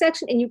Hallmark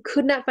section and you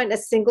could not find a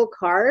single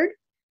card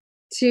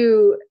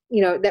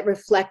that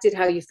reflected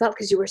how you felt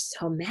because you were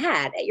so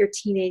mad at your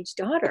teenage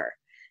daughter.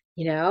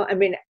 I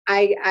mean,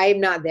 I'm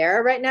not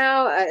there right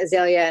now.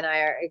 Azalea and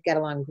I get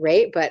along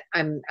great, but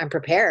I'm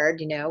prepared.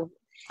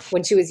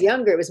 When she was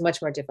younger, it was much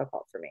more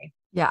difficult for me.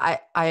 Yeah.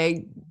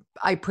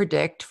 I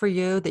predict for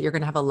you that you're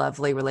going to have a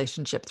lovely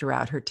relationship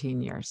throughout her teen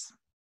years.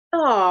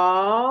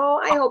 Oh,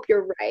 I hope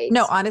you're right.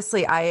 No,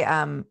 honestly,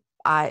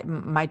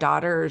 my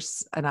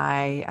daughters and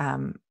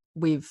I,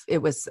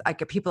 it was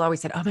like, people always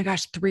said, oh my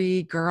gosh,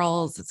 3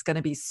 girls, it's going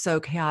to be so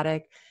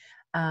chaotic.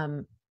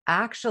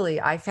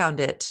 Actually, I found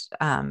it,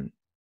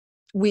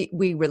 we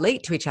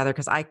relate to each other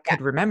because I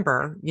could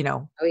remember,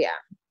 Oh yeah.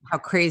 how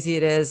crazy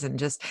it is and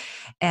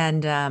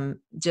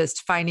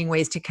just finding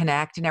ways to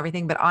connect and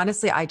everything. But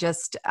honestly,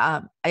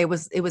 it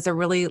was a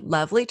really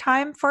lovely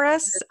time for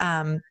us,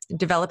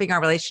 developing our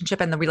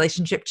relationship and the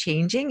relationship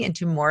changing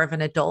into more of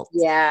an adult,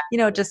 Yeah.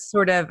 just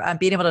sort of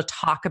being able to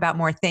talk about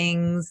more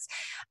things,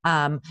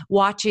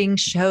 watching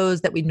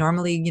shows that we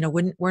normally,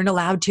 weren't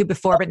allowed to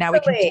before, but now we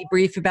can Totally.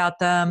 debrief about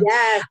them.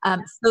 Yes.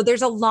 So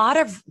there's a lot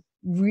of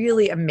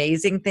really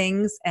amazing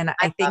things. And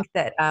I think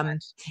that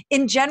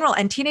in general,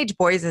 and teenage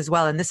boys as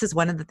well, and this is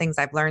one of the things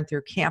I've learned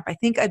through camp, I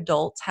think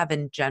adults have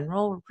in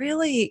general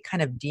really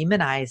kind of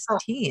demonized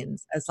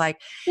teens as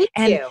like, Thank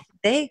and you.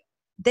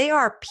 they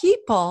are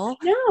people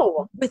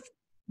No.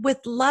 with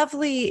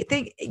lovely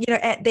thing,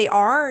 they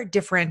are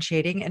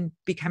differentiating and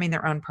becoming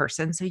their own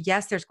person. So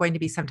yes, there's going to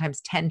be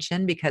sometimes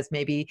tension because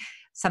maybe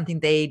something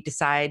they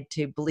decide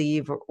to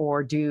believe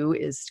or do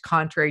is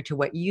contrary to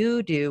what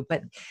you do,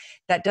 but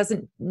that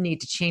doesn't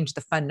need to change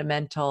the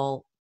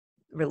fundamental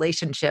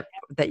relationship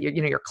that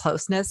your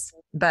closeness.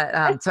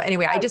 But so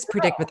anyway, I just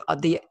predict with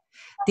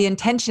the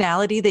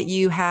intentionality that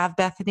you have,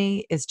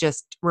 Bethany, is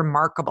just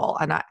remarkable.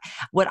 And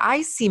what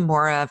I see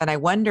more of, and I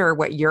wonder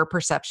what your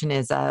perception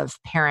is of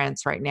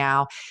parents right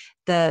now,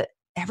 a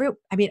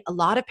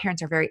lot of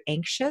parents are very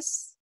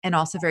anxious and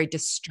also very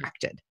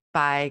distracted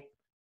by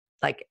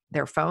like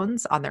their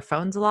phones a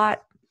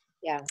lot.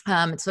 Yeah.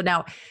 So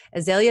now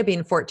Azalea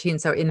being 14,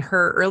 so in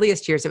her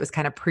earliest years, it was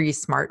kind of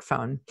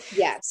pre-smartphone.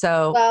 Yes.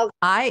 So well,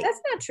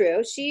 that's not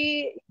true.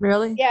 She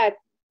really, yeah,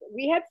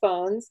 we had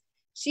phones.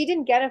 She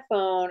didn't get a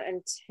phone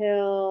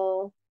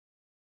until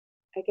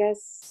I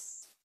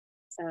guess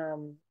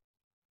 8th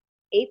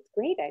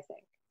grade, I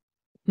think.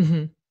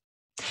 mm-hmm.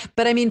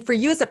 But I mean, for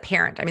you as a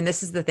parent, I mean,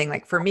 this is the thing,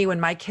 like for me, when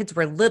my kids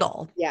were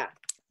little, yeah,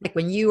 like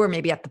when you were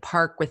maybe at the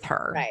park with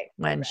her, right,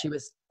 when she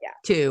was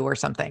 2 or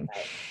something,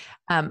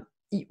 right.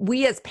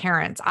 We as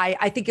parents,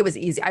 I think it was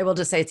easy. I will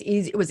just say it's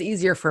easy. It was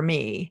easier for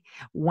me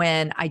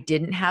when I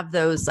didn't have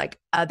those like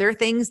other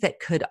things that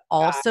could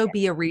also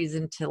be a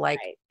reason to like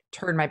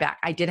turn my back.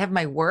 I did have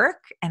my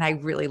work and I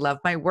really love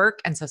my work.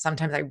 And so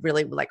sometimes I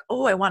really like,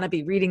 oh, I want to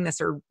be reading this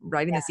or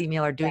writing this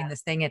email or doing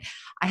this thing. And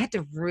I had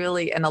to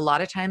really, and a lot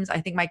of times I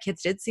think my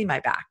kids did see my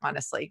back,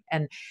 honestly.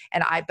 But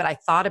I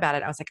thought about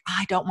it. I was like,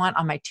 I don't want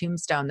on my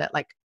tombstone that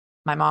like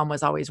my mom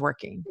was always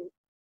working.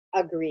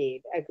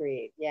 Agreed.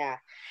 Yeah.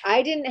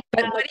 I didn't have,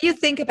 but what do you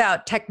think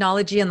about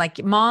technology and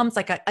like moms,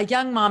 like a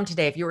young mom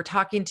today, if you were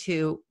talking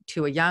to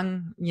a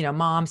young,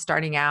 mom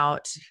starting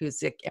out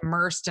who's like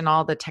immersed in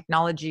all the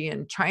technology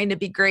and trying to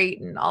be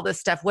great and all this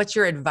stuff, what's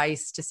your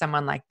advice to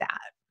someone like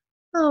that?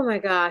 Oh my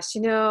gosh,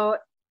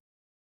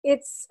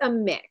 it's a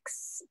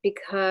mix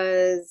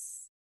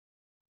because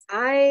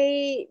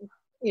and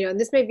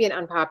this may be an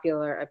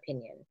unpopular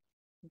opinion,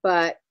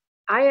 but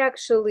I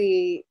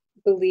actually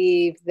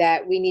believe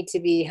that we need to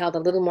be held a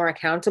little more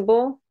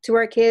accountable to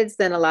our kids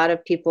than a lot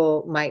of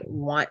people might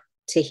want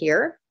to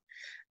hear.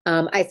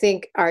 I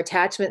think I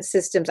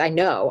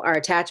know our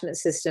attachment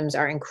systems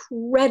are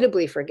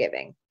incredibly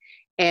forgiving.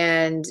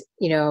 And,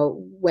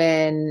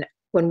 when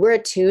we're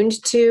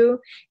attuned to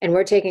and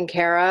we're taken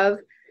care of,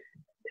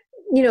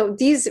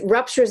 these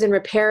ruptures and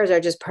repairs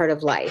are just part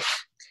of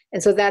life.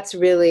 And so that's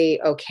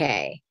really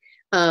okay.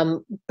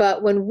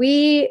 But when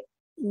we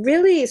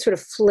really sort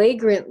of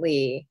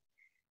flagrantly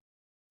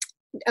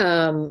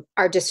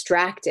are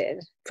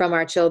distracted from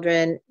our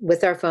children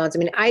with our phones. I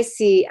mean,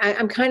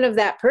 I'm kind of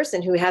that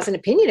person who has an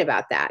opinion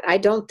about that. I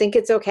don't think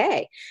it's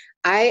okay.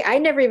 I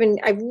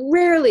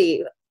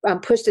rarely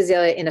pushed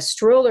Azalea in a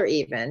stroller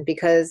even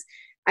because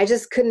I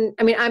just couldn't.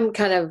 I mean,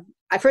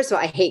 first of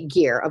all, I hate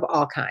gear of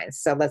all kinds.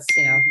 So that's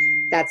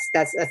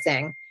a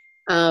thing.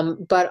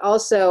 But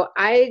also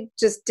I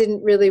just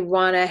didn't really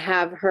want to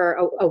have her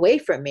away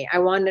from me. I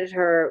wanted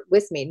her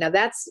with me. Now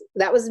that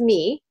was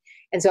me.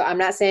 And so I'm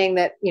not saying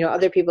that,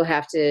 other people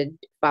have to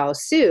follow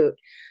suit,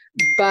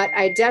 but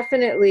I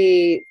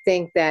definitely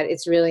think that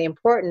it's really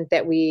important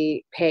that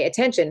we pay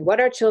attention. What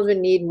our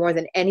children need more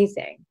than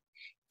anything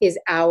is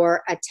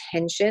our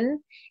attention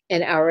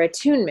and our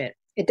attunement.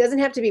 It doesn't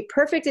have to be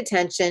perfect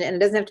attention and it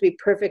doesn't have to be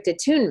perfect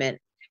attunement.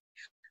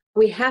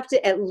 We have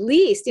to at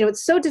least,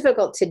 it's so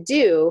difficult to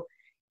do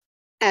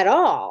at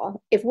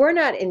all. If we're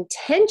not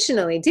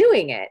intentionally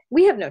doing it,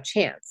 we have no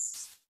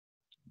chance.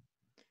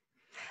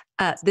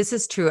 This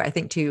is true, I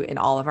think, too, in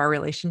all of our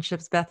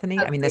relationships, Bethany.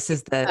 Agreed. I mean, this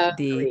is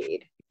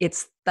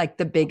it's like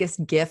the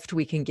biggest gift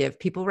we can give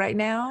people right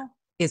now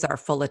is our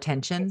full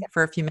attention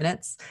for a few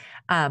minutes.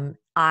 That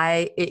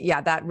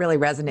really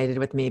resonated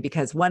with me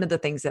because one of the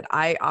things that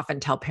I often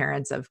tell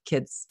parents of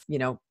kids,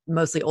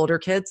 mostly older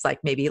kids, like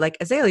maybe like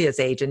Azalea's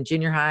age in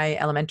junior high,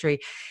 elementary,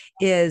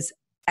 is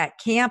at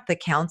camp, the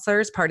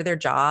counselors, part of their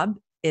job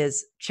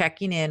is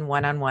checking in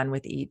one-on-one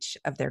with each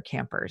of their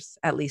campers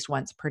at least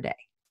once per day.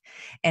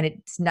 And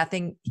it's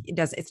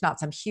not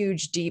some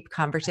huge, deep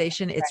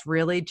conversation. It's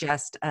really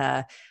just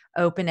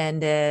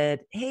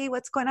open-ended. Hey,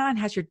 what's going on?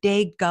 How's your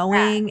day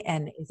going?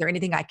 And is there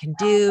anything I can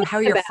do? How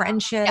are your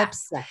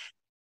friendships?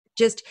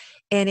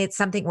 And it's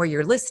something where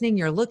you're listening,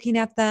 you're looking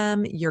at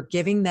them, you're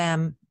giving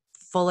them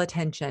full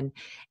attention.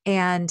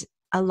 And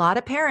a lot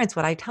of parents,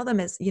 what I tell them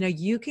is,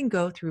 you can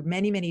go through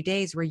many, many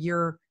days where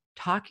you're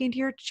talking to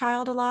your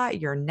child a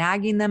lot, you're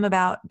nagging them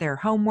about their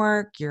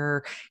homework,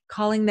 you're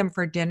calling them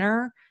for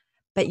dinner,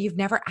 but you've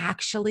never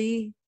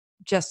actually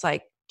just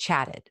like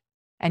chatted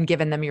and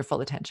given them your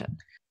full attention.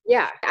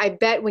 Yeah. I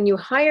bet when you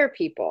hire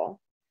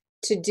people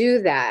to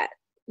do that,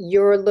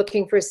 you're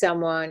looking for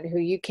someone who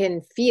you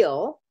can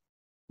feel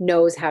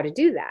knows how to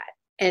do that.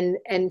 And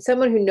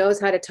someone who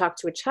knows how to talk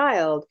to a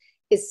child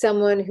is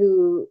someone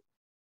who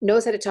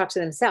knows how to talk to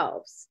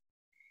themselves.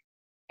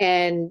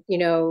 And,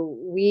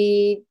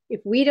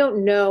 if we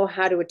don't know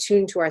how to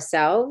attune to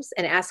ourselves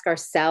and ask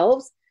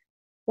ourselves,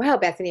 wow,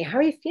 Bethany, how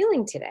are you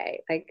feeling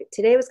today? Like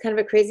today was kind of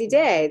a crazy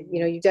day.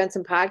 You've done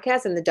some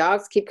podcasts and the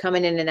dogs keep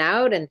coming in and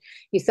out and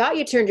you thought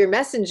you turned your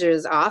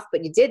messengers off,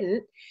 but you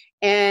didn't.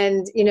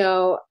 And,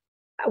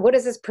 what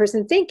is this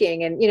person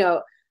thinking? And,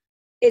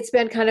 it's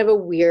been kind of a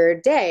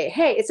weird day.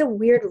 Hey, it's a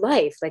weird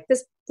life. Like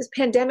this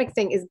pandemic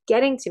thing is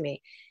getting to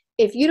me.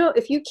 If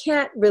you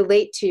can't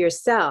relate to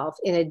yourself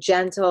in a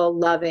gentle,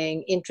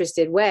 loving,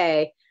 interested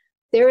way,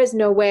 there is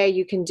no way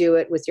you can do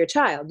it with your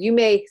child. You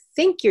may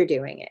think you're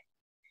doing it,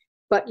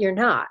 but you're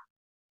not.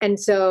 And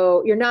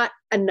so you're not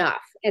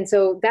enough. And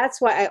so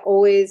that's why I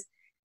always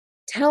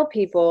tell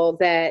people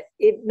that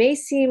it may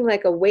seem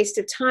like a waste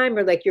of time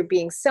or like you're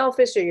being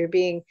selfish or you're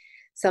being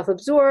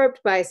self-absorbed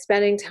by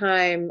spending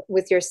time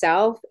with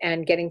yourself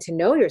and getting to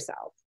know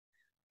yourself.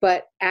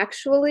 But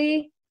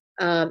actually,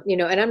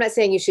 and I'm not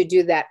saying you should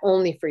do that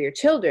only for your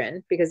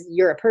children because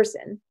you're a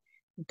person,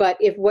 but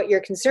if what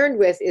you're concerned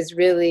with is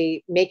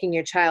really making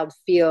your child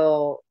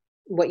feel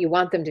what you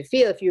want them to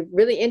feel, if you're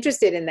really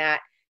interested in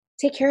that,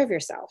 take care of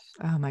yourself.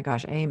 Oh my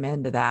gosh.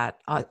 Amen to that.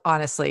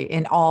 Honestly,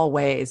 in all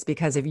ways,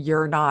 because if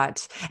you're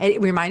not,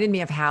 it reminded me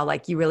of how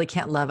like you really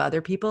can't love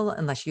other people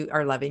unless you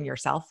are loving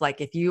yourself.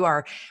 Like if you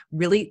are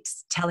really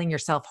telling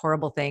yourself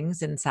horrible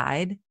things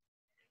inside,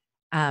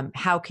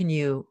 how can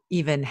you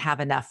even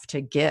have enough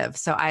to give?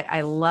 So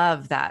I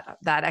love that.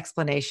 That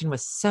explanation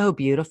was so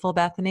beautiful,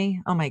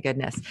 Bethany. Oh my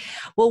goodness.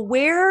 Well,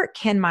 where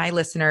can my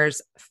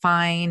listeners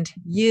find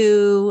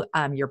you,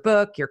 your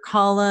book, your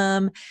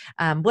column?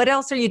 What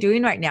else are you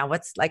doing right now?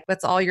 What's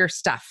all your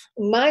stuff?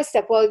 My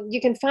stuff. Well,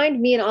 you can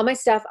find me and all my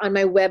stuff on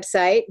my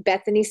website,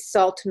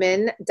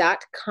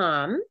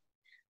 BethanySaltman.com.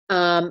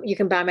 You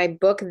can buy my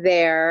book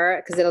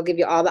there because it'll give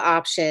you all the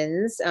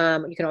options.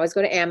 You can always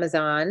go to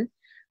Amazon.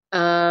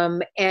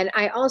 And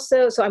I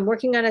also, so I'm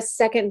working on a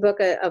second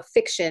book of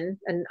fiction,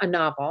 a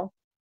novel,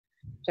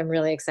 which I'm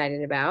really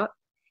excited about.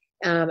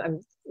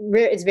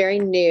 It's very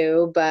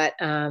new, but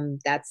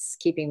that's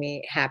keeping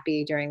me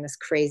happy during this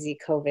crazy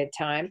COVID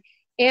time.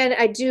 And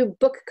I do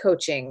book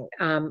coaching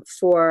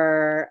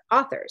for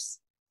authors.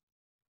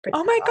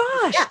 Oh my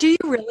gosh. Yeah. Do you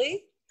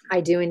really?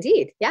 I do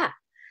indeed. Yeah.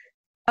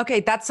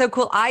 Okay. That's so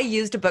cool. I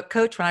used a book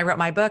coach when I wrote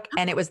my book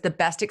and it was the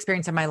best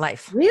experience of my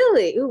life.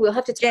 Really? Ooh, we'll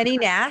have to Jenny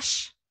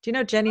Nash. Do you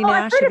know Jenny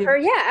Nash? I've heard of her.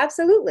 Yeah,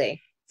 absolutely.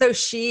 So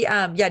she,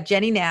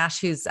 Jenny Nash,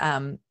 who's,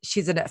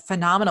 she's a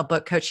phenomenal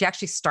book coach. She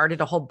actually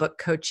started a whole book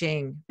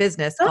coaching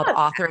business called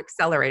Author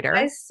Accelerator.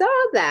 I saw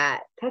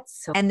that.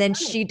 That's so And then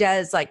she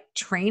does like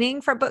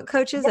training for book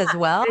coaches as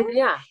well.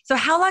 Yeah. So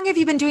how long have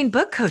you been doing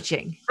book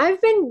coaching?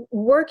 I've been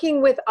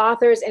working with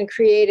authors and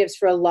creatives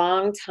for a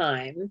long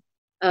time.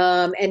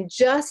 And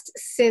just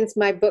since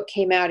my book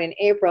came out in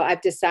April,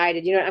 I've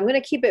decided, I'm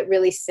going to keep it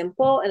really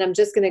simple and I'm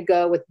just going to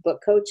go with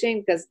book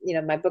coaching because,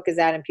 my book is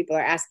out and people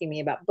are asking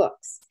me about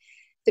books.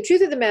 The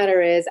truth of the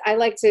matter is I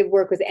like to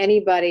work with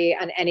anybody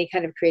on any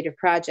kind of creative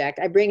project.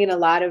 I bring in a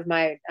lot of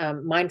my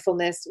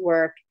mindfulness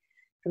work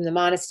from the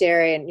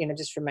monastery and,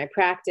 just from my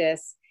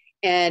practice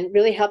and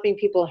really helping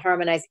people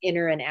harmonize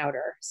inner and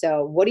outer.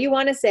 So what do you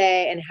want to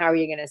say and how are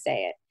you going to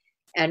say it?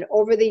 And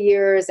over the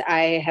years,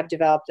 I have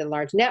developed a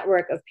large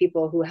network of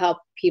people who help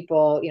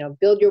people,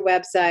 build your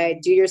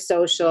website, do your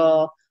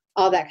social,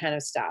 all that kind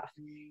of stuff.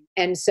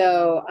 And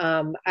so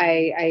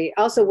I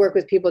also work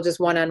with people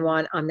just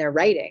one-on-one on their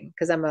writing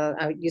because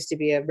I used to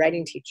be a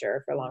writing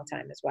teacher for a long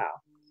time as well.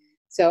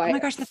 So oh my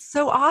gosh, that's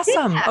so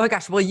awesome. Yeah. Oh my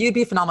gosh. Well, you'd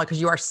be phenomenal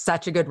because you are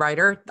such a good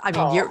writer. I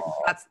mean,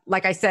 that's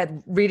like I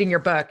said, reading your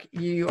book,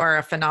 you are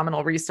a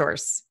phenomenal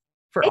resource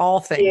for all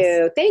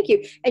things. Thank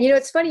you. And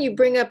it's funny you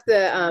bring up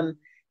the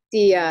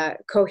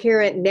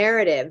coherent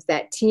narrative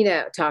that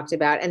Tina talked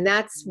about. And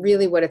that's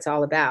really what it's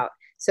all about.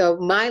 So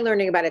my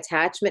learning about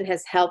attachment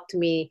has helped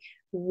me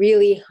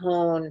really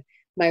hone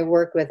my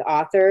work with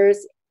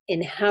authors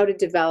in how to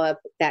develop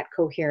that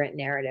coherent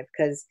narrative.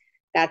 Because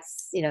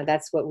that's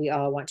what we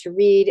all want to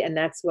read. And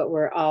that's what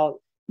we're all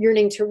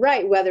yearning to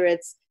write, whether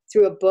it's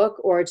through a book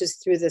or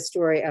just through the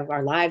story of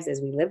our lives as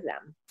we live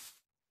them.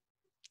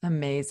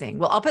 Amazing.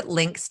 Well, I'll put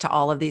links to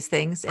all of these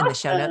things in the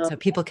show notes so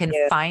people can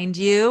find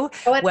you,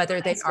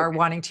 whether they are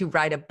wanting to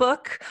write a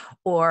book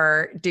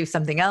or do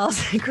something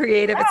else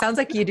creative. It sounds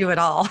like you do it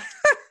all.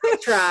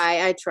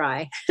 I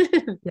try.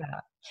 Yeah.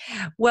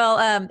 Well,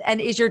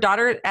 and is your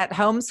daughter at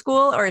home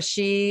school or is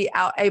she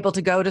able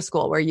to go to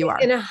school where you are?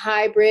 In a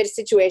hybrid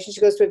situation.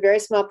 She goes to a very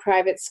small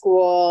private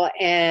school.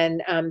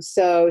 And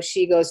so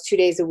she goes 2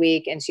 days a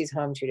week and she's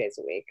home 2 days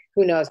a week.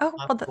 Who knows how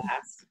long it'll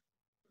last.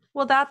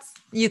 Well,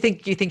 you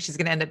think she's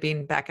going to end up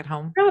being back at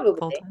home? Probably.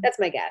 Full-time? That's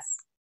my guess.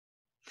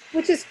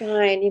 Which is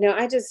fine.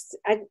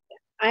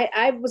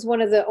 I was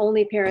one of the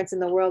only parents in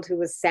the world who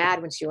was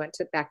sad when she went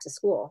back to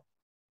school.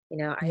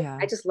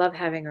 I just love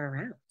having her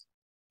around.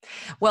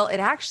 Well,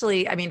 it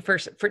actually, I mean, for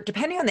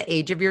depending on the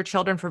age of your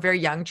children, for very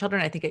young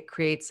children, I think it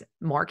creates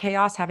more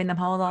chaos having them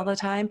home all the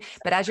time.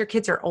 But as your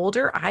kids are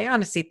older, I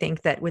honestly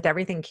think that with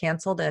everything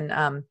canceled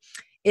and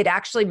it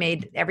actually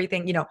made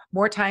everything,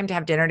 more time to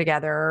have dinner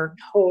together.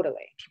 Totally.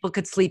 People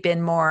could sleep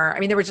in more. I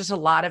mean, there was just a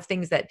lot of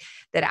things that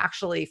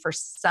actually for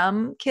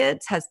some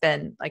kids has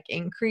been like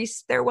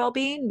increased their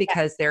well-being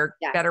because they're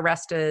better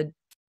rested,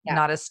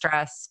 not as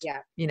stressed,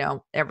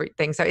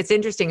 everything. So it's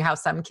interesting how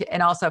some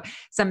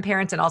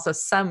parents and also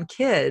some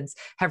kids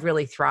have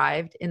really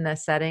thrived in the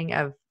setting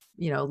of,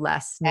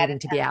 less needing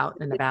to be out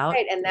and about.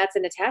 Right. And that's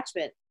an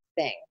attachment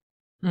thing.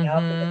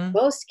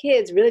 Most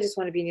kids really just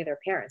want to be near their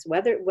parents,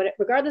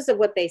 regardless of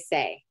what they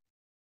say.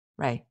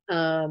 Right.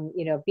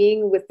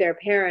 Being with their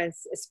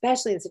parents,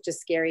 especially in such a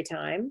scary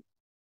time,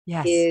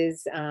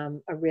 is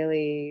a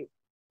really,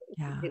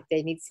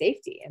 they need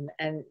safety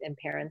and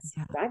parents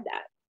provide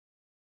that.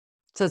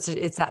 So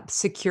it's that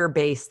secure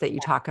base that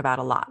you talk about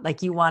a lot.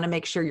 Like you want to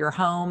make sure your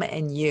home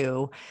and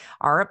you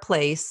are a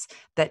place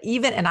that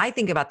and I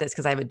think about this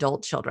because I have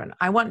adult children.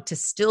 I want to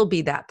still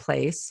be that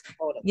place,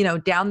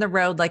 down the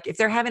road. Like if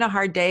they're having a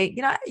hard day,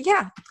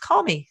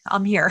 call me,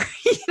 I'm here.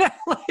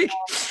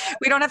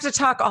 We don't have to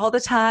talk all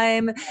the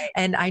time.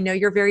 And I know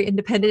you're very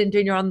independent and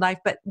doing your own life,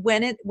 but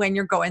when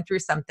you're going through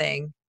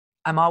something,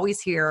 I'm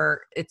always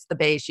here. It's the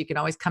base. You can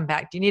always come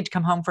back. Do you need to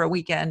come home for a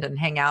weekend and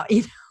hang out?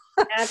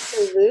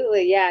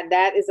 Absolutely. Yeah.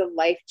 That is a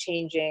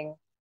life-changing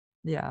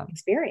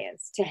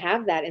experience. To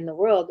have that in the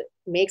world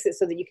makes it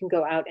so that you can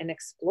go out and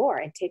explore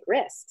and take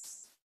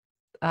risks.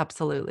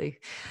 Absolutely.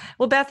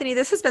 Well, Bethany,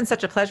 this has been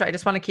such a pleasure. I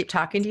just want to keep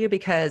talking to you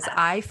because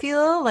I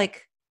feel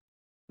like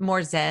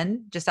more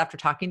zen just after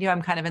talking to you.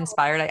 I'm kind of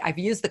inspired. I've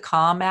used the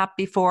Calm app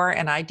before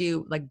and I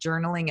do like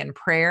journaling and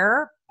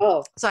prayer.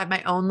 Oh, so I have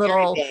my own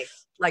little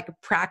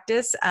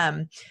practice.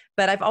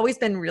 But I've always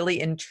been really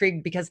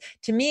intrigued because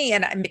to me,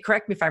 and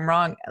correct me if I'm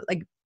wrong,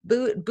 like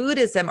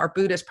Buddhism or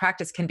Buddhist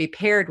practice can be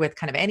paired with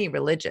kind of any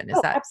religion.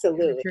 Is that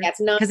absolutely? That's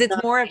not because it's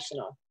more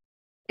traditional.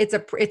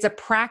 It's a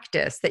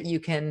practice that you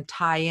can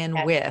tie in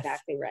with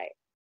exactly right.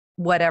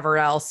 Whatever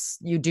else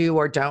you do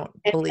or don't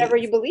believe. Whatever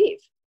you believe.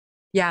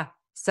 Yeah.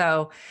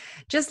 So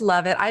just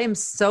love it. I am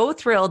so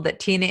thrilled that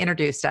Tina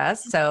introduced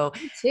us. So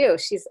me too.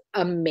 She's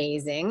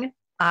amazing.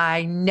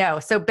 I know.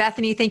 So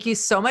Bethany, thank you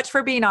so much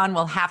for being on.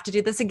 We'll have to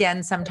do this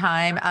again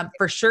sometime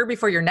for sure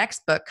before your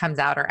next book comes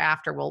out or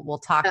after. We'll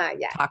talk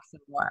some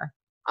more.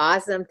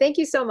 Awesome. Thank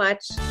you so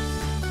much.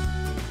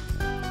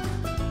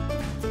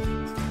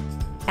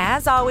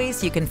 As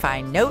always, you can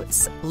find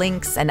notes,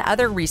 links, and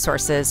other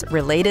resources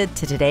related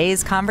to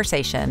today's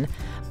conversation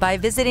by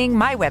visiting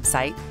my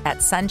website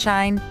at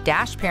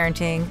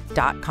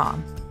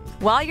sunshine-parenting.com.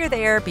 While you're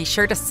there, be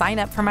sure to sign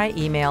up for my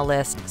email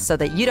list so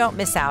that you don't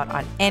miss out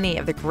on any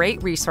of the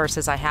great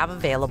resources I have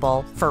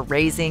available for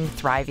raising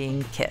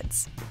thriving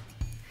kids.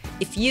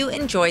 If you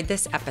enjoyed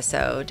this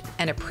episode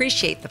and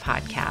appreciate the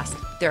podcast,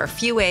 there are a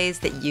few ways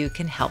that you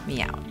can help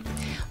me out.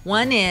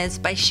 One is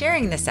by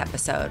sharing this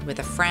episode with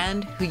a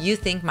friend who you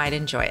think might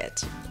enjoy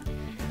it.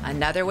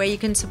 Another way you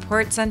can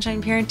support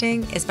Sunshine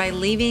Parenting is by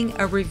leaving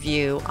a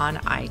review on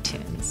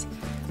iTunes.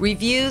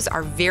 Reviews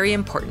are very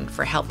important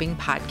for helping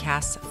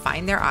podcasts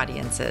find their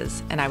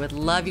audiences, and I would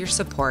love your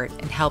support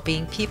in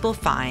helping people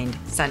find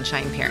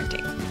Sunshine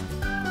Parenting.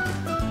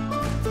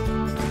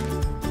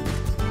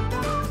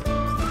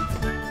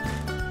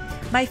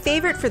 My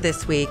favorite for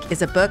this week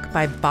is a book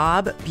by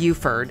Bob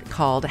Buford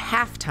called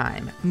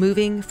Halftime: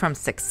 Moving from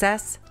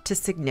Success to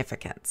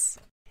Significance.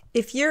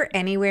 If you're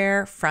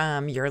anywhere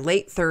from your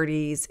late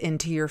 30s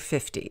into your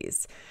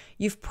 50s,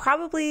 you've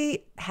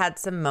probably had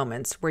some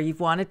moments where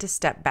you've wanted to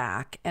step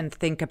back and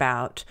think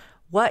about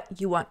what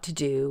you want to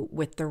do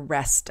with the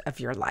rest of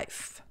your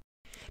life.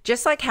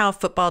 Just like how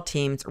football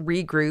teams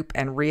regroup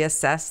and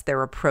reassess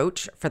their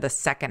approach for the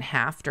second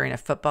half during a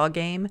football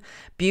game,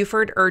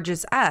 Buford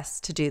urges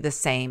us to do the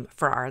same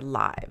for our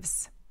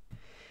lives.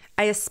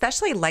 I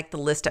especially like the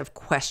list of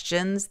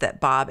questions that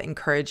Bob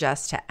encouraged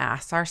us to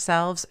ask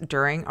ourselves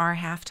during our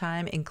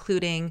halftime,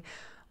 including,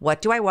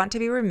 what do I want to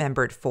be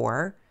remembered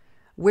for?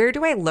 Where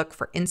do I look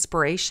for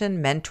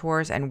inspiration,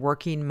 mentors, and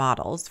working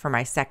models for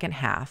my second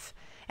half?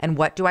 And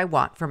what do I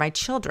want for my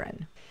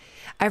children?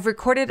 I've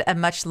recorded a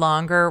much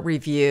longer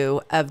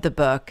review of the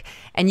book,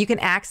 and you can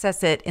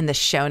access it in the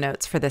show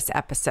notes for this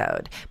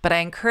episode. But I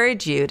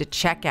encourage you to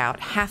check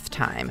out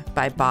Halftime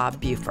by Bob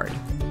Buford.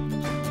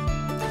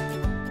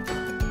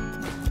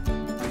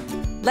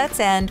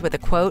 Let's end with a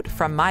quote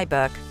from my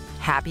book,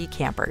 Happy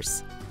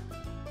Campers.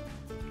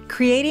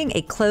 Creating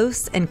a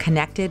close and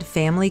connected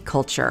family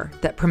culture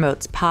that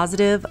promotes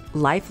positive,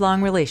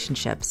 lifelong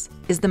relationships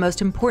is the most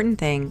important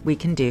thing we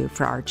can do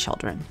for our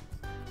children.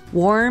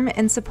 Warm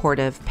and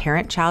supportive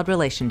parent-child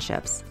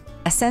relationships,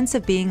 a sense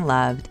of being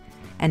loved,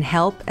 and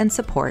help and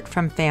support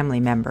from family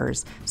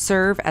members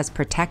serve as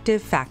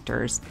protective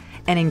factors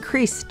and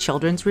increase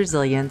children's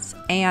resilience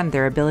and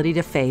their ability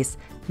to face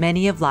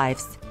many of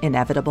life's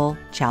inevitable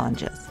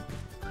challenges.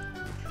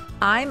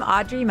 I'm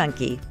Audrey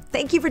Monkey.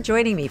 Thank you for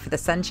joining me for the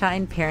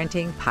Sunshine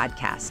Parenting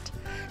Podcast.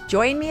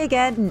 Join me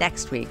again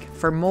next week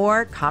for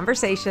more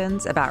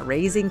conversations about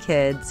raising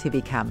kids who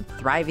become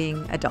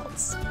thriving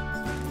adults.